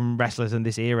pay-per-views from wrestlers in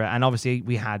this era. And obviously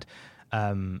we had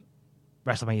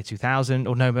WrestleMania 2000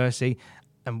 or No Mercy.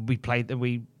 And we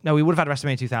would have had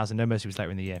WrestleMania 2000. No Mercy was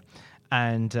later in the year.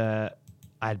 And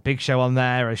I had Big Show on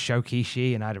there as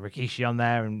Shokishi, and I had a Rikishi on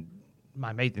there, and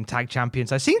I made them tag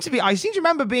champions. I seem to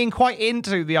remember being quite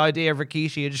into the idea of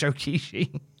Rikishi and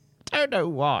Shokishi. Don't know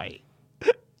why.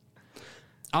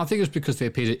 I think it's because they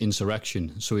appeared at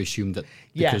Insurrection, so we assumed that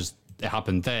because it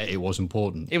happened there, it was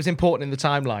important. It was important in the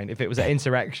timeline if it was at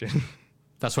Insurrection.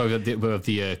 That's why we have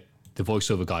the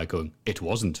voiceover guy going, it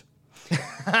wasn't.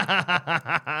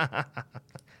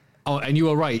 Oh, and you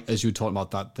were right as you were talking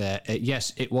about that there.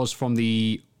 Yes, it was from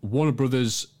the Warner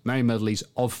Brothers Merry Medleys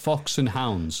of Fox and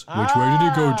Hounds. Which way did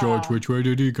he go, George? Which way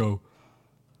did he go?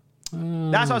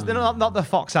 That's what I was not the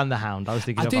Fox and the Hound. I was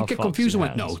thinking. I did get confused and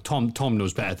went, no, Tom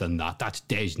knows better than that. That's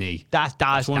Disney.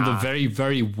 That's one of the very,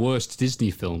 very worst Disney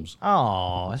films.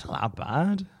 Oh, it's not that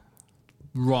bad.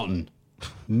 Rotten.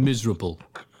 Miserable.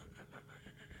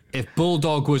 If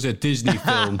Bulldog was a Disney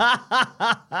film.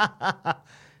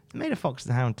 They made a Fox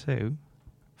and the Hound too.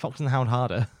 Fox and the Hound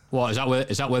harder. What, is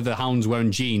that where the Hound's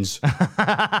wearing jeans?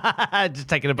 Just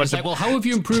taking a bunch it's like, well, how have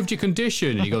you improved your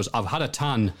condition? And he goes, I've had a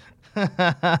tan.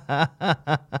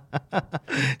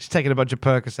 Just taking a bunch of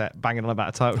Percocet, banging on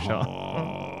about a title shot.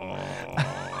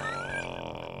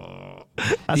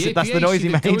 That's the noise he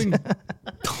made.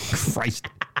 Christ.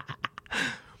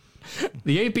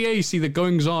 The APA see the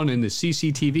goings on in the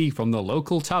CCTV from the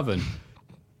local tavern.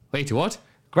 Wait, what?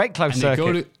 Great close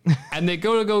circuit. And they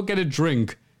go get a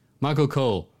drink. Michael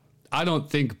Cole, I don't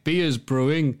think beer's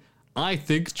brewing. I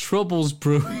think trouble's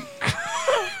brewing.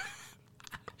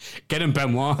 Get him,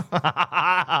 Benoit.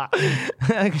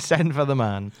 Send for the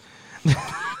man.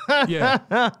 Yeah.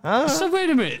 So wait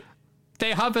a minute.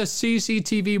 They have a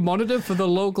CCTV monitor for the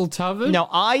local tavern? No,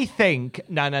 I think...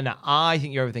 No. I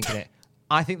think you're overthinking it.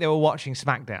 I think they were watching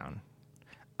SmackDown.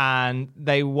 And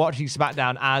they were watching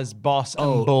SmackDown as Boss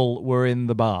and Bull were in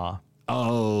the bar.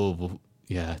 Oh,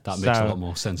 yeah, that makes a lot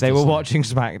more sense. They were watching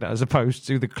SmackDown as opposed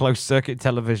to the closed circuit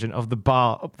television of the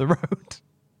bar up the road.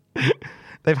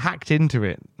 They've hacked into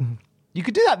it. You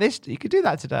could do that You could do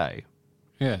that today.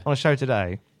 Yeah. On a show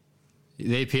today.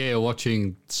 The APA are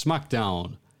watching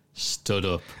SmackDown. Stood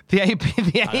up. The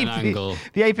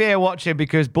APA are watching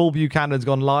because Bull Buchanan's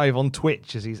gone live on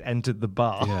Twitch as he's entered the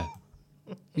bar. Yeah.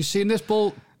 You seen this,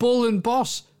 Bull and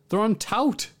Boss? They're on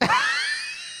tout.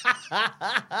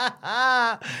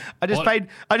 I just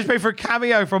paid for a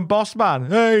cameo from Bossman.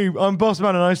 Hey, I'm Bossman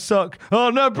and I suck. Oh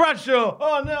no, Bradshaw.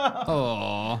 Oh no.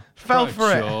 Oh, fell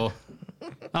Bradshaw. For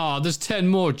it. Oh, there's 10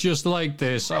 more just like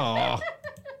this. Oh.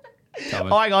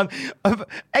 Oh, hang on.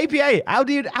 APA, how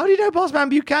do you know Bossman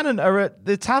Buchanan are at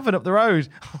the tavern up the road?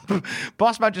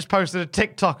 Bossman just posted a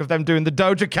TikTok of them doing the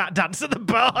Doja Cat dance at the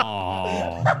bar.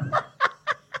 Oh.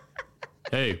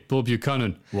 Hey, Bull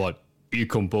Buchanan. What?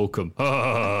 Ecom Bokum.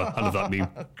 I love that meme.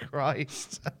 Oh,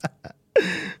 Christ.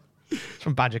 It's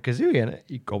from Badger Kazooie, isn't it?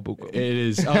 Ecom Bokum. It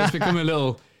is. Oh, it's become a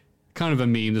little kind of a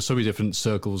meme. There's so many different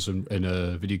circles in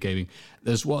video gaming.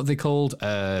 There's what are they called?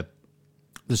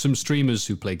 There's some streamers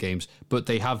who play games, but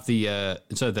they have the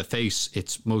instead of their face,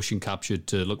 it's motion captured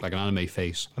to look like an anime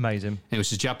face. Amazing. Anyway,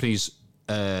 it's a Japanese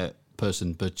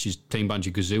person, but she's playing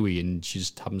Banjo-Kazooie, and she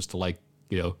just happens to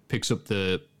picks up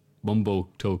the Mumbo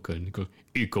token and goes,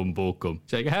 Ikom Bokum.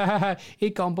 She's like, ha ha ha,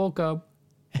 Ikom Bokum.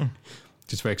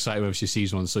 just very excited when she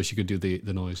sees one so she could do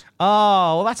the noise.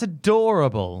 Oh, well, that's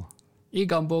adorable.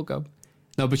 Egon Borgo.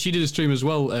 No, but she did a stream as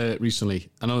well recently.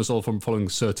 I know it's all from following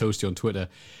Sir Toasty on Twitter,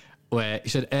 where he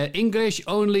said, English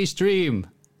only stream.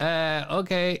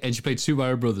 Okay. And she played Super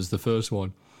Mario Brothers, the first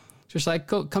one. Just like,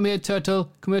 come here,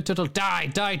 turtle. Come here, turtle. Die,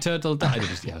 turtle. Die.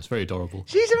 Yeah, it's very adorable.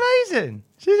 She's amazing.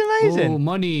 Oh,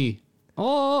 money.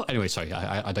 Oh, anyway, sorry,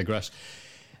 I digress.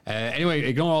 Anyway,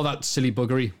 ignore all that silly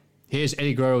buggery. Here's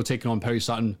Eddie Guerrero taking on Perry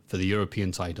Saturn for the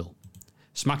European title.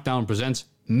 SmackDown presents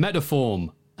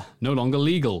Metaform, no longer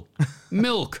legal.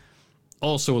 Milk,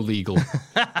 also illegal.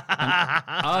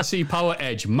 RC Power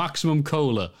Edge, Maximum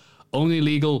Cola, only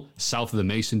legal south of the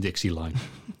Mason-Dixie line.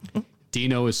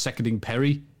 Dino is seconding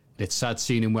Perry. It's sad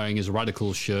seeing him wearing his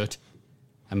Radical shirt.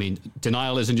 I mean,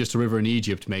 denial isn't just a river in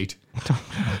Egypt, mate.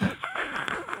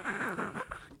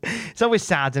 It's always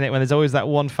sad, isn't it, when there's always that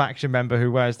one faction member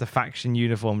who wears the faction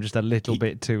uniform just a little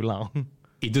bit too long.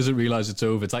 He doesn't realise it's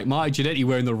over. It's like Marty Jannetty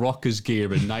wearing the Rockers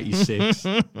gear in 96.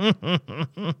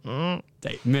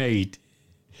 Mate.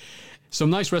 Some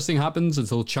nice wrestling happens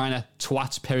until Chyna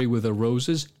twats Perry with her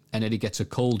roses and Eddie gets a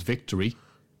cold victory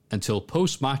until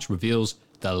post-match reveals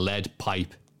the lead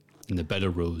pipe in the bed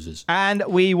of roses. And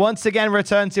we once again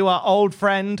return to our old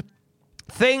friend,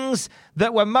 things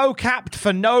that were mo-capped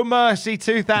for No Mercy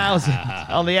 2000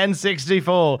 on the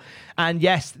N64. And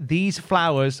yes, these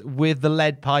flowers with the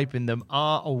lead pipe in them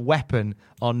are a weapon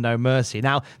on No Mercy.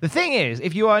 Now, the thing is,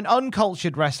 if you are an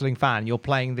uncultured wrestling fan, you're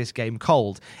playing this game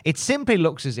cold, it simply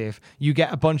looks as if you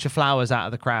get a bunch of flowers out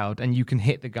of the crowd and you can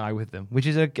hit the guy with them, which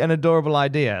is an adorable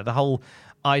idea. The whole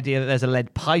idea that there's a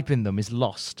lead pipe in them is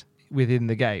lost within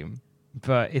the game.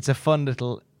 But it's a fun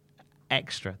little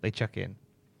extra they chuck in.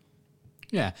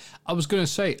 Yeah, I was going to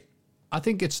say, I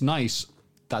think it's nice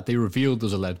that they revealed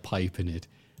there's a lead pipe in it.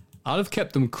 I'd have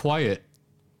kept them quiet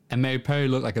and made Perry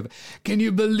look like can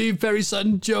you believe Perry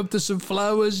Sutton jumped to some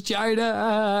flowers,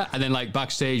 Chyna? And then, like,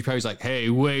 backstage, Perry's like, hey,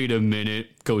 wait a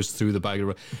minute, goes through the bag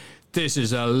of this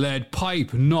is a lead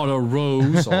pipe, not a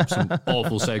rose, or some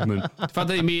awful segment. The fact that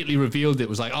they immediately revealed it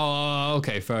was like, oh,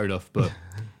 okay, fair enough. But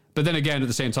then again, at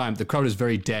the same time, the crowd is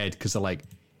very dead because they're like,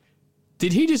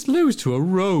 did he just lose to a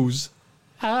rose?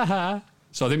 So I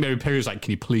think maybe Perry was like,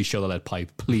 can you please show the lead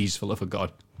pipe? Please, for love of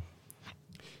God.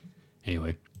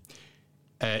 Anyway.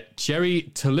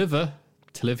 Jerry Tolliver.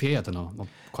 I don't know. I'm not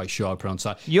quite sure how to pronounce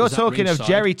that. You're talking of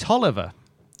Jerry Tolliver.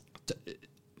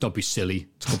 Don't be silly.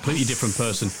 It's a completely different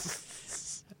person.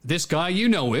 This guy, you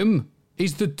know him.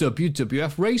 He's the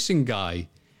WWF racing guy.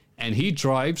 And he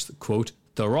drives, quote,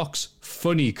 The Rock's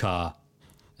funny car.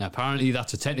 Now, apparently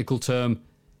that's a technical term.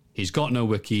 He's got no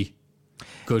wiki.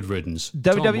 Good riddance.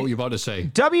 Tom, what were you about to say?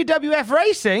 WWF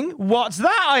Racing? What's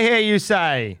that, I hear you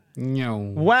say? No.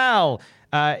 Well,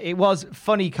 it was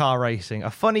funny car racing.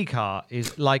 A funny car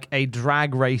is like a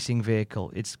drag racing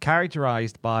vehicle. It's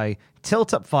characterized by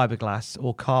tilt-up fiberglass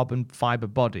or carbon fiber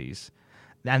bodies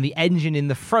and the engine in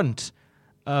the front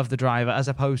of the driver as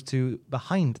opposed to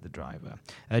behind the driver.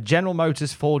 General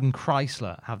Motors, Ford, and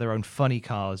Chrysler have their own funny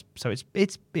cars, so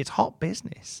it's hot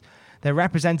business. They're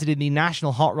represented in the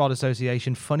National Hot Rod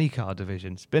Association Funny Car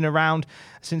Division. It's been around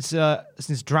since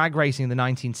drag racing in the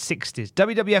 1960s.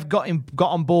 WWF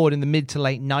got on board in the mid to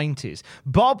late 90s.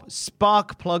 Bob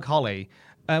Sparkplug Holly,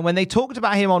 when they talked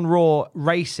about him on Raw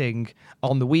racing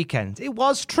on the weekend, it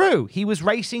was true. He was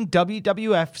racing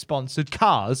WWF-sponsored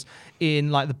cars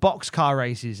in like the box car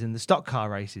races and the stock car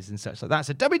races and such like that.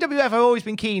 So WWF have always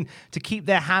been keen to keep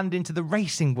their hand into the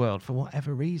racing world for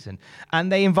whatever reason. And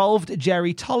they involved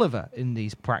Jerry Tolliver in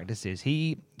these practices.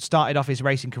 He started off his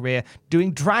racing career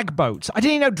doing drag boats. I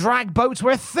didn't even know drag boats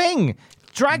were a thing.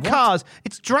 Drag cars.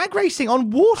 It's drag racing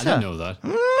on water. I didn't know that.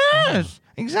 Yes,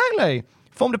 exactly.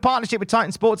 Formed a partnership with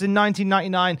Titan Sports in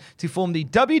 1999 to form the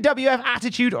WWF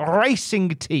Attitude Racing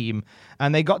Team.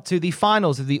 And they got to the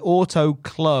finals of the Auto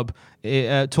Club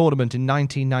tournament in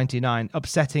 1999,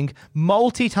 upsetting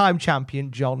multi-time champion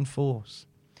John Force.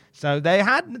 So they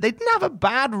didn't have a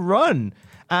bad run.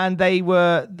 And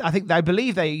I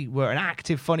believe they were an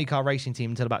active funny car racing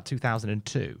team until about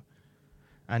 2002.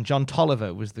 And John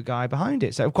Tolliver was the guy behind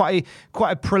it. So quite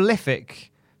a prolific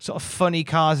sort of funny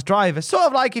cars driver. Sort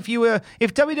of like if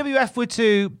WWF were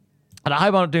to, and I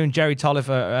hope I'm not doing Jerry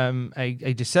Tolliver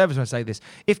a disservice when I say this,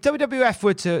 if WWF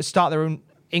were to start their own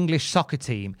English soccer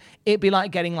team, it'd be like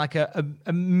getting like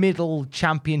a middle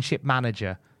championship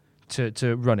manager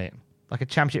to run it. Like a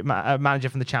championship manager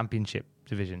from the championship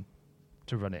division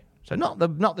to run it. So not the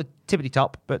tippity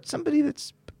top, but somebody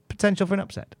that's potential for an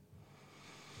upset.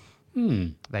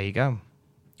 There you go.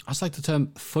 I just like the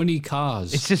term "funny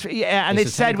cars." It's just and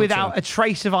it's said without a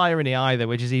trace of irony either,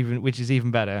 which is even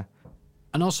better.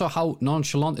 And also how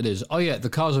nonchalant it is. Oh, yeah, the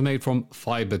cars are made from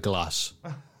fiberglass.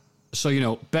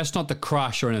 So, best not to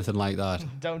crash or anything like that.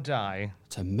 Don't die.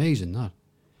 It's amazing, that.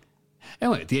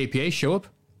 Anyway, the APA show up,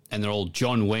 and they're all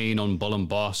John Wayne on Bull and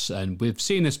Boss, and we've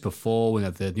seen this before when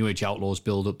the New Age Outlaws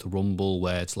build up to Rumble,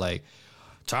 where it's like,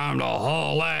 time to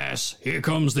haul ass, here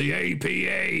comes the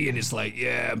APA, and it's like,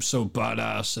 yeah, I'm so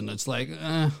badass, and it's like,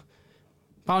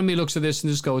 part of me looks at this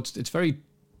and just goes, it's very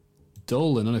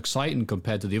dull and unexciting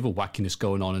compared to the other wackiness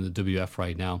going on in the WF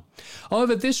right now.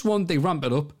 However, this one, they ramp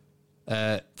it up.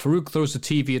 Farouk throws the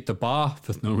TV at the bar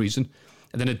for no reason,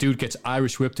 and then a dude gets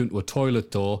Irish whipped into a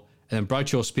toilet door, and then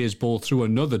Bradshaw spears Bull through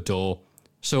another door.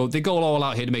 So they go all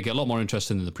out here to make it a lot more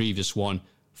interesting than the previous one.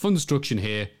 Fun destruction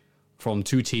here from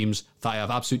two teams that I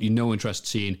have absolutely no interest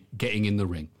seeing getting in the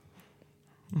ring.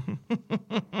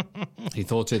 Any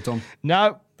thoughts here, Tom?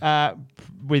 No,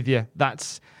 with you.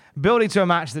 That's building to a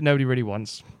match that nobody really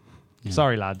wants. Yeah.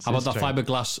 Sorry, lads. How about that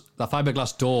fiberglass? That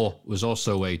fiberglass door was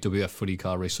also a WF funny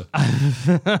car racer. I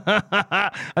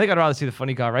think I'd rather see the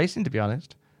funny car racing, to be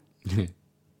honest.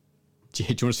 Do you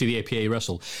want to see the APA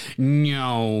wrestle?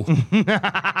 No.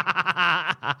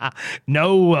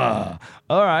 Noah.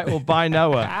 All right, well, bye,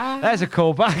 Noah. There's a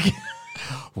callback.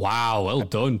 Wow, well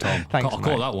done, Tom. Thanks, I'll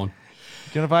call that one. Do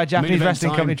you want to buy a Japanese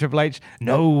wrestling company, Triple H?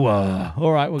 Noah.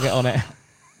 All right, we'll get on it.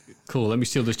 Cool, let me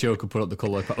steal this joke and put up the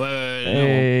colour.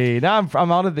 Hey, no, I'm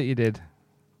honoured that you did.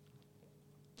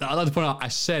 I'd like to point out, I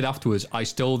said afterwards, I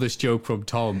stole this joke from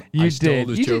Tom. You stole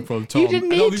this joke from Tom. You didn't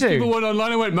need and all these to. people went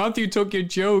online and went, Matthew took your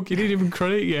joke. You didn't even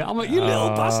credit you. I'm like, you little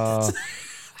bastards.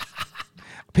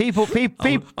 People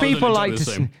like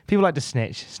to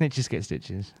snitch. Snitches get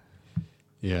stitches.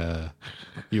 Yeah,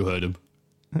 you heard him.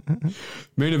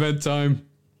 Main event time.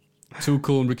 Too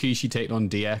Cool and Rikishi taking on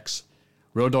DX.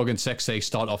 Road Dogg and Sexay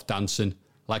start off dancing,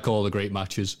 like all the great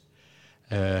matches.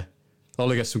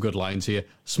 Lawler gets some good lines here.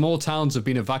 Small towns have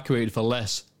been evacuated for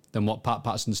less than what Pat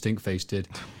Patterson Stinkface did.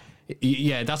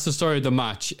 Yeah, that's the story of the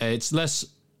match. It's less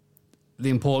the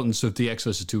importance of DX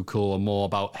versus Too Cool and more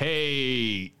about,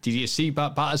 hey, did you see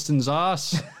Pat Patterson's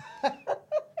ass?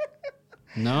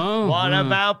 No. What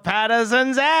about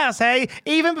Patterson's ass, hey?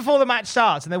 Even before the match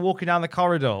starts and they're walking down the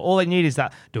corridor, all they need is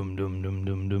that dum dum dum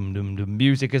dum dum dum dum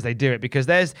music as they do it, because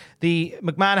there's the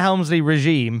McMahon-Helmsley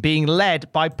regime being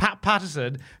led by Pat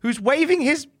Patterson, who's waving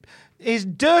his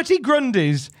dirty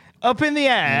grundies up in the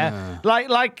air,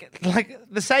 like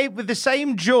the same with the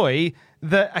same joy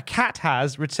that a cat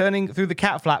has returning through the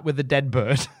cat flap with the dead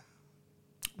bird.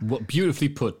 What beautifully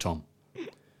put, Tom.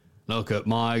 Look at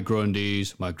my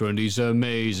grundies. My grundies are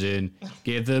amazing.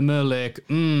 Give them a lick.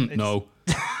 No.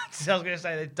 I was going to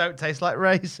say, they don't taste like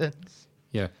raisins.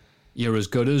 Yeah. You're as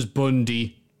good as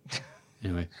Bundy.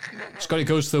 Anyway. Scotty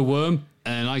goes to the worm.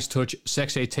 And a nice touch.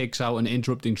 Sexay takes out an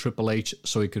interrupting Triple H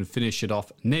so he can finish it off.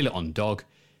 Nail it on Dog.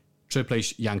 Triple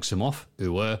H yanks him off.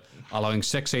 Allowing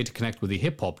Sexay to connect with the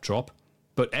hip-hop drop.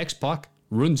 But X-Pac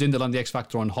runs in to land the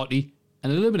X-Factor on Hottie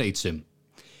and eliminates him.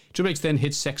 Triple H then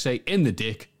hits Sexay in the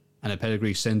dick, and a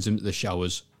pedigree sends him to the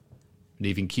showers,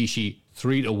 leaving Kishi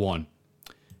 3-1.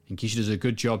 And Kishi does a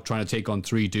good job trying to take on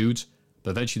three dudes,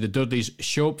 but eventually the Dudleys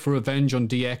show up for revenge on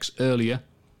DX earlier,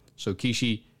 so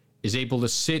Kishi is able to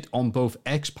sit on both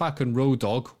X-Pac and Road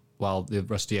Dogg while the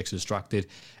rest of DX is distracted,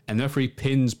 and the referee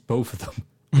pins both of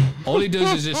them. All he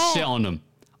does is just sit on them.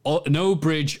 No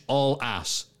bridge, all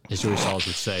ass, as Joey Styles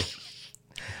would say.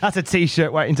 That's a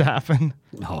t-shirt waiting to happen.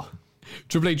 No.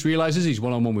 Triple H realizes he's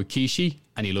one-on-one with Kishi,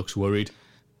 and he looks worried.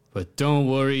 But don't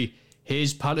worry,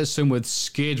 here's Patterson with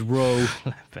Skid Row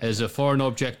as a foreign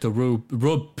object to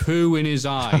rub poo in his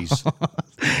eyes.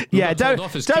 Yeah, don't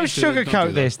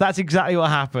sugarcoat this. That's exactly what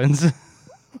happens.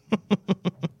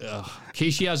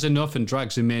 Kishi has enough and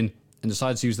drags him in and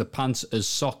decides to use the pants as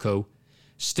Socko.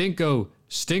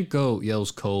 Stinko,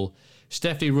 yells Cole.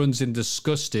 Stephanie runs in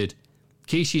disgusted.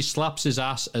 Kishi slaps his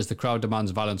ass as the crowd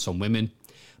demands violence on women.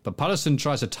 But Patterson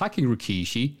tries attacking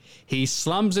Rikishi. He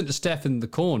slams into Steph in the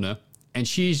corner, and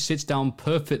she sits down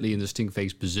perfectly in the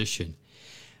Stinkface position.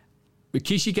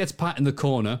 Rikishi gets Pat in the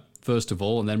corner, first of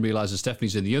all, and then realizes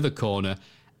Stephanie's in the other corner,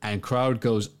 and crowd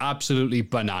goes absolutely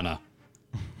banana.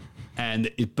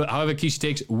 But however, Kishi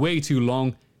takes way too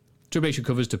long. Triple H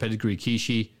recovers to pedigree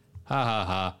Kishi. Ha ha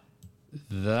ha.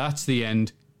 That's the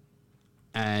end.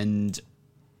 And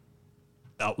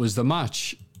that was the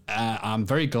match. I'm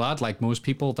very glad, like most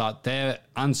people, that their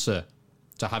answer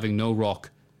to having no Rock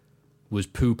was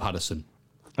Pooh Patterson.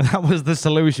 That was the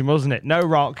solution, wasn't it? No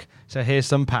Rock, so here's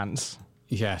some pants.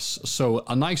 Yes, so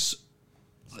a nice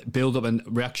build-up and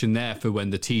reaction there for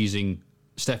when the teasing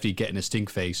Stephanie getting a stink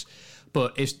face.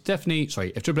 But if Triple H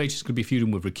is going to be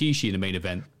feuding with Rikishi in the main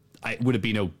event, it would have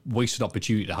been a wasted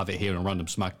opportunity to have it here on Random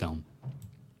SmackDown,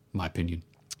 in my opinion.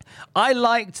 I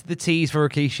liked the tease for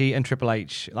Rikishi and Triple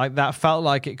H. Like, that felt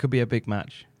like it could be a big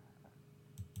match.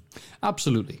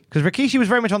 Absolutely. Because Rikishi was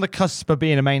very much on the cusp of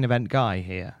being a main event guy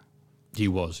here. He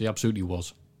was. He absolutely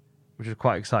was. Which was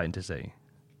quite exciting to see.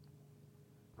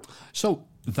 So,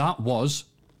 that was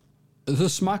the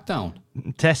SmackDown.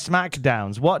 To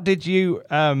SmackDowns. What did you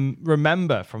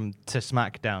remember from To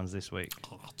SmackDowns this week?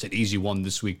 Oh, it's an easy one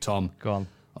this week, Tom. Go on.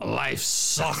 Life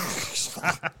sucks.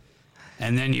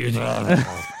 And then you...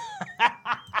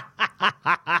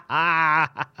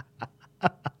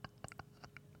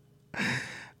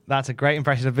 That's a great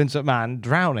impression of Vince McMahon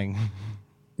drowning.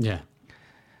 Yeah.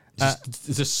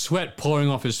 There's a sweat pouring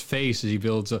off his face as he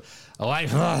builds a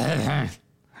life.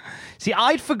 See,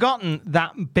 I'd forgotten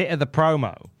that bit of the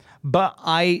promo, but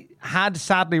I had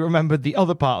sadly remembered the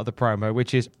other part of the promo,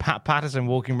 which is Pat Patterson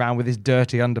walking around with his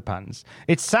dirty underpants.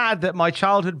 It's sad that my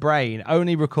childhood brain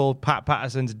only recalled Pat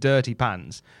Patterson's dirty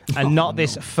pants and not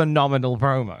this phenomenal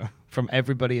promo from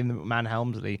everybody in the McMahon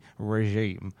Helmsley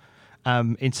regime.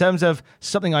 In terms of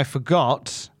something I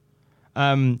forgot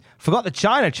the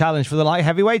China challenge for the light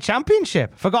heavyweight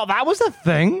championship. Forgot that was a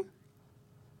thing.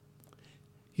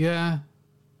 Yeah.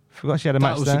 Forgot she had a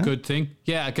match there. That was a good thing.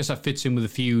 Yeah, I guess that fits in with the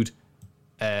feud.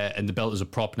 And the belt is a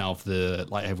prop now for the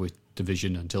light heavyweight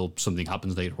division until something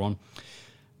happens later on.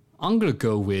 I'm going to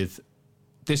go with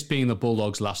this being the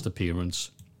Bulldogs' last appearance,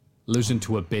 losing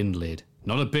to a bin lid.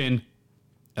 Not a bin,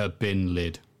 a bin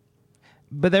lid.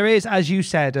 But there is, as you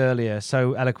said earlier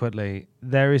so eloquently,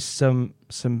 there is some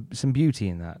beauty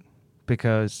in that,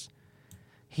 because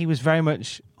he was very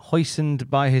much hoistened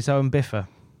by his own biffer.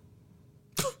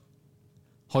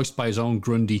 Hoist by his own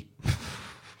Grundy.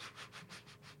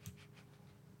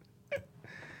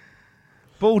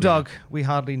 Bulldog, we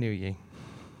hardly knew ye.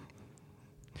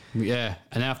 Yeah,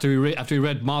 and after we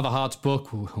read Martha Hart's book,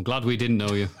 I'm glad we didn't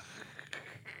know you.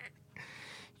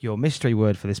 Your mystery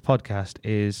word for this podcast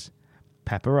is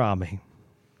pepperami.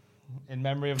 In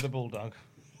memory of the Bulldog.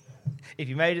 If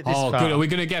you made it this far... Good. Are we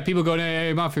going to get people going,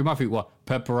 hey, Matthew, what?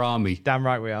 Pepperami. Damn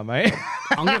right we are, mate.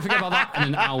 I'm going to forget about that in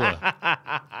an hour.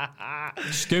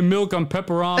 Skim milk and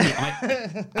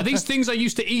pepperami. Are these things I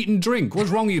used to eat and drink? What's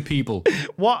wrong with you people?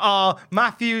 What are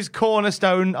Matthew's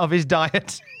cornerstone of his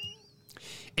diet?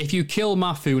 If you kill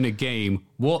Matthew in a game,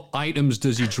 what items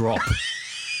does he drop?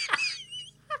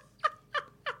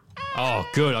 Oh,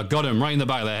 good. I got him right in the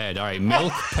back of the head. All right,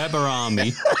 milk,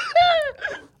 pepperami,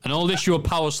 and all this your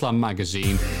Power Slam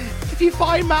magazine. If you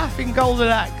find Math in Golden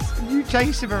Axe and you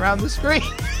chase him around the screen,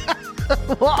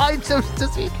 what items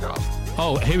does he drop?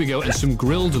 Oh, here we go. And some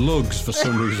grilled lugs for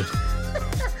some reason.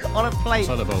 On a plate.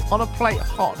 What's that about? On a plate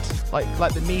hot,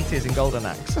 like the meat is in Golden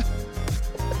Axe.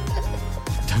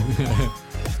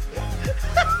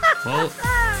 Well,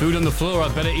 food on the floor,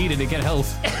 I'd better eat it to get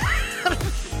health.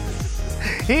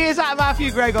 He is at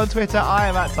Matthew Gregg on Twitter. I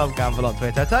am at Tom Campbell on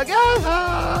Twitter.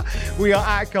 Together, we are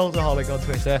at Cultaholic on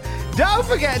Twitter. Don't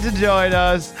forget to join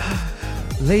us.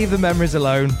 Leave the memories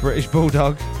alone, British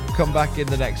Bulldog. Come back in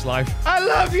the next life. I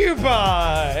love you.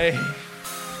 Bye.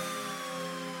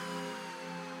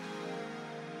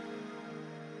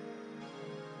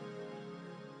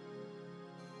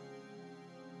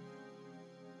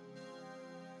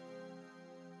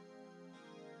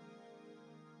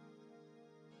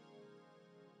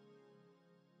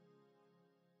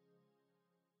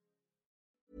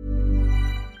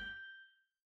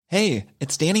 Hey,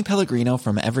 it's Danny Pellegrino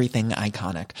from Everything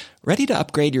Iconic. Ready to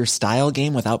upgrade your style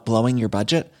game without blowing your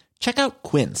budget? Check out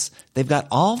Quince. They've got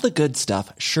all the good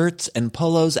stuff, shirts and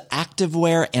polos,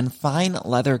 activewear, and fine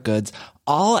leather goods,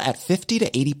 all at 50 to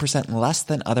 80% less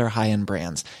than other high-end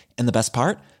brands. And the best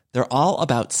part? They're all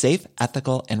about safe,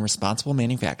 ethical, and responsible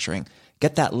manufacturing.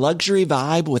 Get that luxury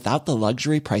vibe without the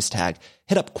luxury price tag.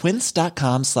 Hit up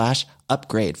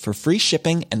quince.com/upgrade for free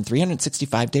shipping and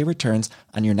 365-day returns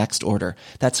on your next order.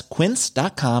 That's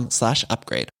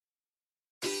quince.com/upgrade.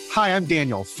 Hi, I'm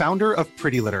Daniel, founder of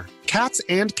Pretty Litter. Cats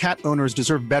and cat owners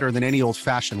deserve better than any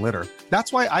old-fashioned litter.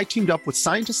 That's why I teamed up with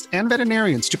scientists and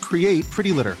veterinarians to create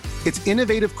Pretty Litter. Its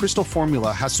innovative crystal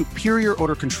formula has superior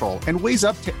odor control and weighs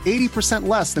up to 80%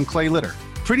 less than clay litter.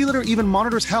 Pretty Litter even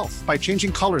monitors health by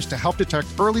changing colors to help detect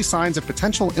early signs of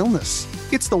potential illness.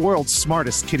 It's the world's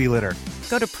smartest kitty litter.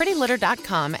 Go to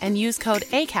prettylitter.com and use code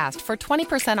ACAST for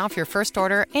 20% off your first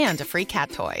order and a free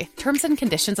cat toy. Terms and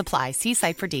conditions apply. See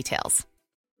site for details.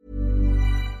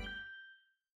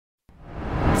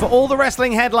 For all the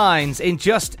wrestling headlines in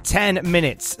just 10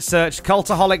 minutes, search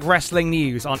Cultaholic Wrestling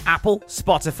News on Apple,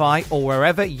 Spotify, or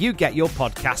wherever you get your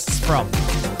podcasts from.